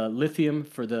the lithium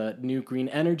for the new green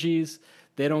energies.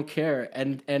 They don't care,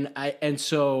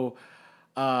 so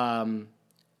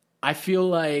I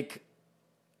feel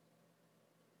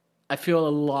a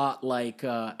lot like,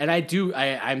 and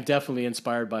I'm definitely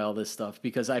inspired by all this stuff,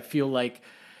 because I feel like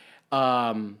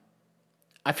outrage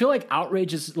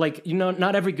is like,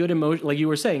 not every good emotion, like you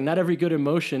were saying, not every good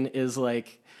emotion is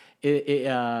like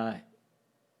is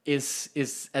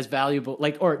as valuable,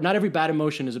 or not every bad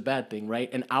emotion is a bad thing, right?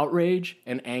 And outrage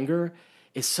and anger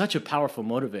is such a powerful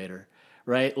motivator.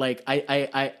 Right, like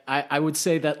I would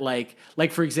say that like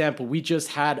for example, we just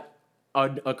had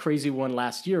a crazy one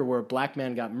last year where a black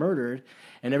man got murdered,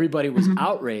 and everybody was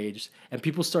outraged, and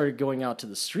people started going out to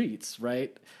the streets.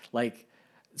 Right, like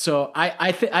so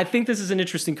I think this is an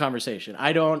interesting conversation.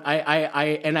 I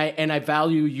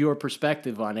value your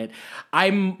perspective on it.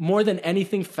 I'm more than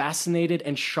anything fascinated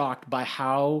and shocked by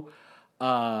how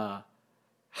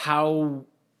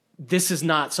this is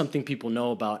not something people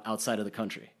know about outside of the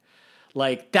country.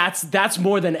 Like that's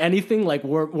more than anything. Like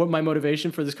what my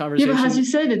motivation for this conversation. Yeah, but as you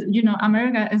said it,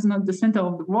 America is not the center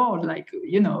of the world. Like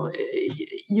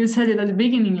you said it at the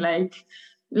beginning.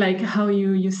 Like how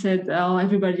you said,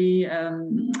 everybody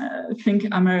think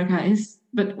America is,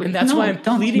 but and that's why I'm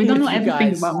pleading we don't know with you everything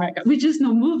guys about America. We just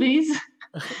know movies.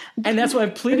 And that's why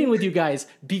I'm pleading with you guys,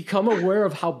 become aware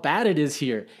of how bad it is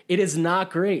here. It is not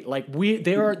great. Like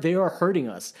they are hurting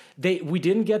us. We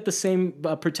didn't get the same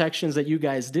protections that you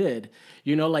guys did.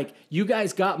 Like you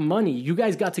guys got money. You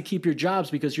guys got to keep your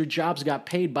jobs because your jobs got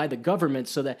paid by the government,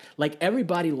 so that like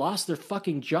everybody lost their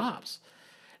fucking jobs.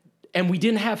 And we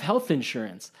didn't have health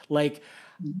insurance. Like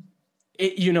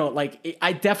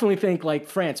I definitely think like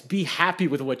France, be happy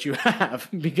with what you have,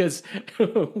 because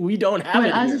we don't have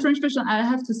it. As a French person, I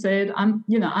have to say it. I'm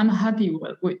happy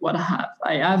with what I have.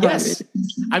 Yes,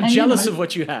 I'm jealous of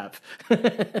what you have.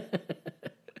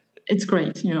 it's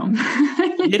great, you know.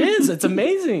 It is. It's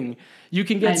amazing. You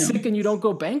can I get know. sick and you don't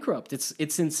go bankrupt.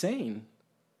 It's insane.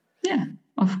 Yeah.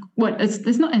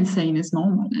 It's not insane. It's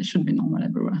normal. It should be normal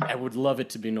everywhere. I would love it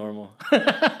to be normal.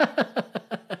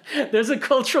 There's a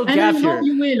cultural And gap I here. hope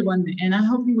you will one day. And I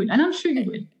hope you will. And I'm sure you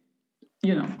will.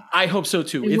 You know. I hope so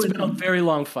too. It It's would been a be. very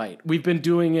long fight. We've been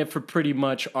doing it for pretty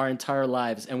much our entire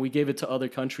lives, and we gave it to other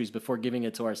countries before giving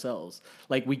it to ourselves.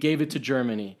 Like we gave it to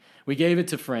Germany, we gave it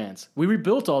to France. We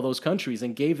rebuilt all those countries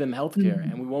and gave them healthcare,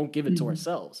 and we won't give it to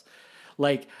ourselves.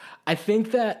 Like I think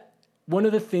that one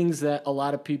of the things that a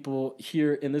lot of people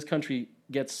here in this country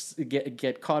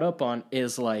get caught up on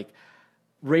is like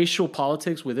racial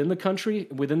politics within the country,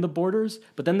 within the borders,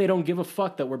 but then they don't give a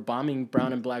fuck that we're bombing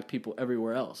brown and black people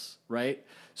everywhere else, right?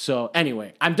 So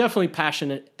anyway, I'm definitely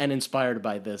passionate and inspired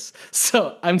by this.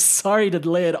 So I'm sorry to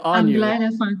lay it on I'm you. glad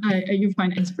you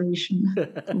find inspiration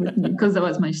with me because that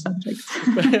was my subject.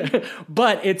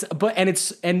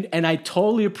 And I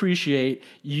totally appreciate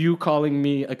you calling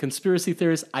me a conspiracy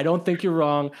theorist. I don't think you're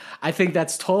wrong. I think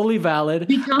that's totally valid.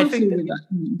 Be careful with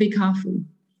that. Be careful.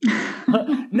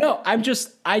 No,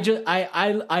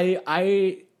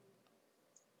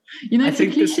 You know, I it's a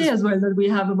think this cliche is- as well that we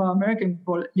have about American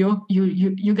people.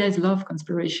 You guys love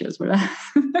conspiracy as well.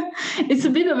 It's a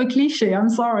bit of a cliche. I'm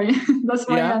sorry. That's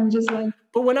why Yeah. I'm just like.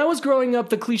 But when I was growing up,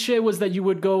 the cliche was that you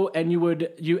would go and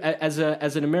you as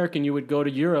an American, you would go to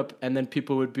Europe, and then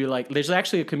people would be like, there's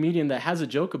actually a comedian that has a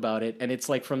joke about it, and it's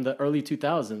like from the early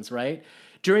 2000s, right?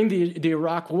 During the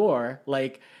Iraq War,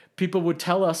 like people would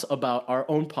tell us about our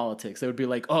own politics. They would be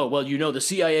like, oh, well, you know, the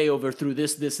CIA overthrew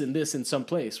this, and this in some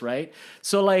place, right?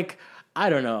 So like, I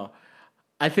don't know.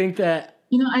 I think that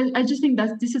You know, I just think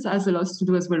that this has a lot to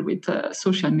do as well with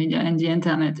social media and the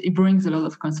internet. It brings a lot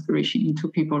of conspiracy into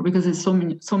people because there's so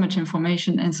much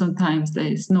information, and sometimes there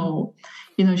is no,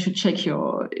 you know, you should check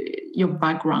your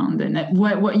background and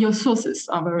what your sources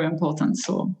are very important.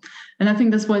 So, and I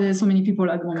think that's why there's so many people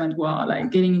at the moment who are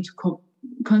like getting into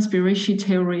conspiracy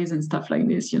theories and stuff like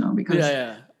this. You know, because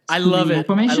yeah. I love it.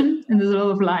 Information and there's a lot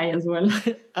of lie as well.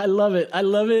 I love it. I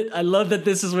love that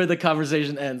this is where the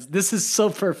conversation ends. This is so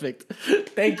perfect.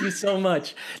 Thank you so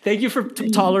much. Thank you for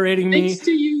tolerating me. Thanks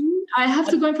to you. I have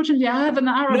to go, unfortunately. I have an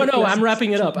hour. No, I'm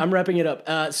wrapping it up.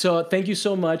 So thank you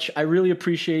so much. I really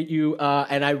appreciate you.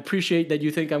 And I appreciate that you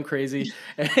think I'm crazy.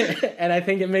 And I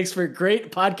think it makes for a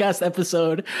great podcast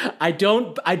episode. I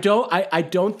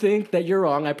don't think that you're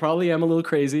wrong. I probably am a little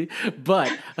crazy,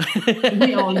 but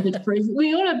we all a bit crazy.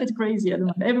 We all a bit crazy at the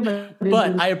moment. Everybody.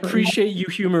 But I appreciate you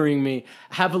humoring me.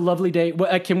 Have a lovely day.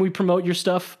 Can we promote your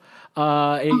stuff?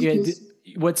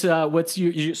 What's your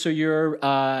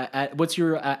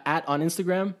at on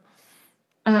Instagram?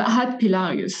 At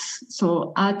Pilarius.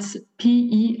 So at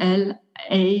Pelarius.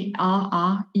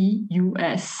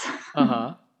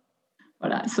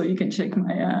 Voilà, so you can check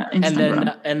my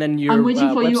Instagram. And then your I'm waiting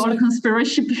for website? you all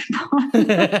conspiracy people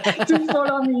to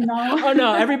follow me now. Oh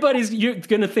no, you're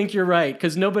gonna think you're right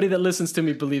because nobody that listens to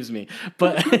me believes me.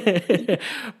 But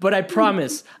but I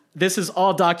promise this is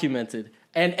all documented.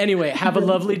 And anyway, have a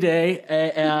lovely day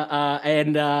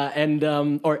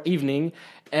or evening.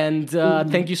 And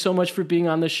thank you so much for being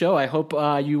on the show. I hope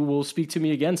you will speak to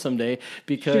me again someday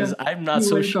because Sure. I'm not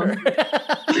You're so welcome. sure.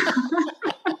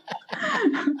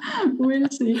 We'll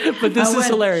see. But this is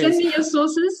hilarious. Send me your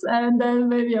sources and then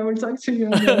maybe I will talk to you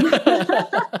again.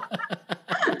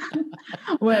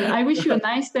 Well, I wish you a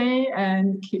nice day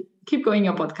and keep going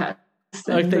your podcast.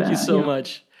 And, Thank you so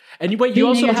much. And you be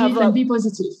also negative have and be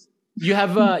positive. you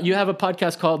have a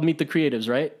podcast called Meet the Creatives,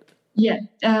 right? Yeah.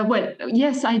 Well,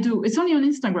 yes, I do. It's only on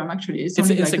Instagram, actually. It's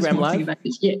only Instagram Live?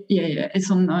 Yeah. It's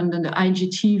on the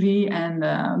IGTV,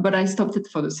 and but I stopped it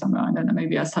for the summer, and then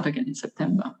maybe I'll start again in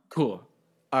September. Cool.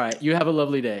 All right. You have a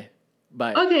lovely day.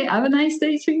 Bye. Okay. Have a nice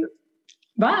day too.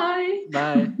 Bye.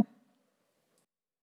 Bye.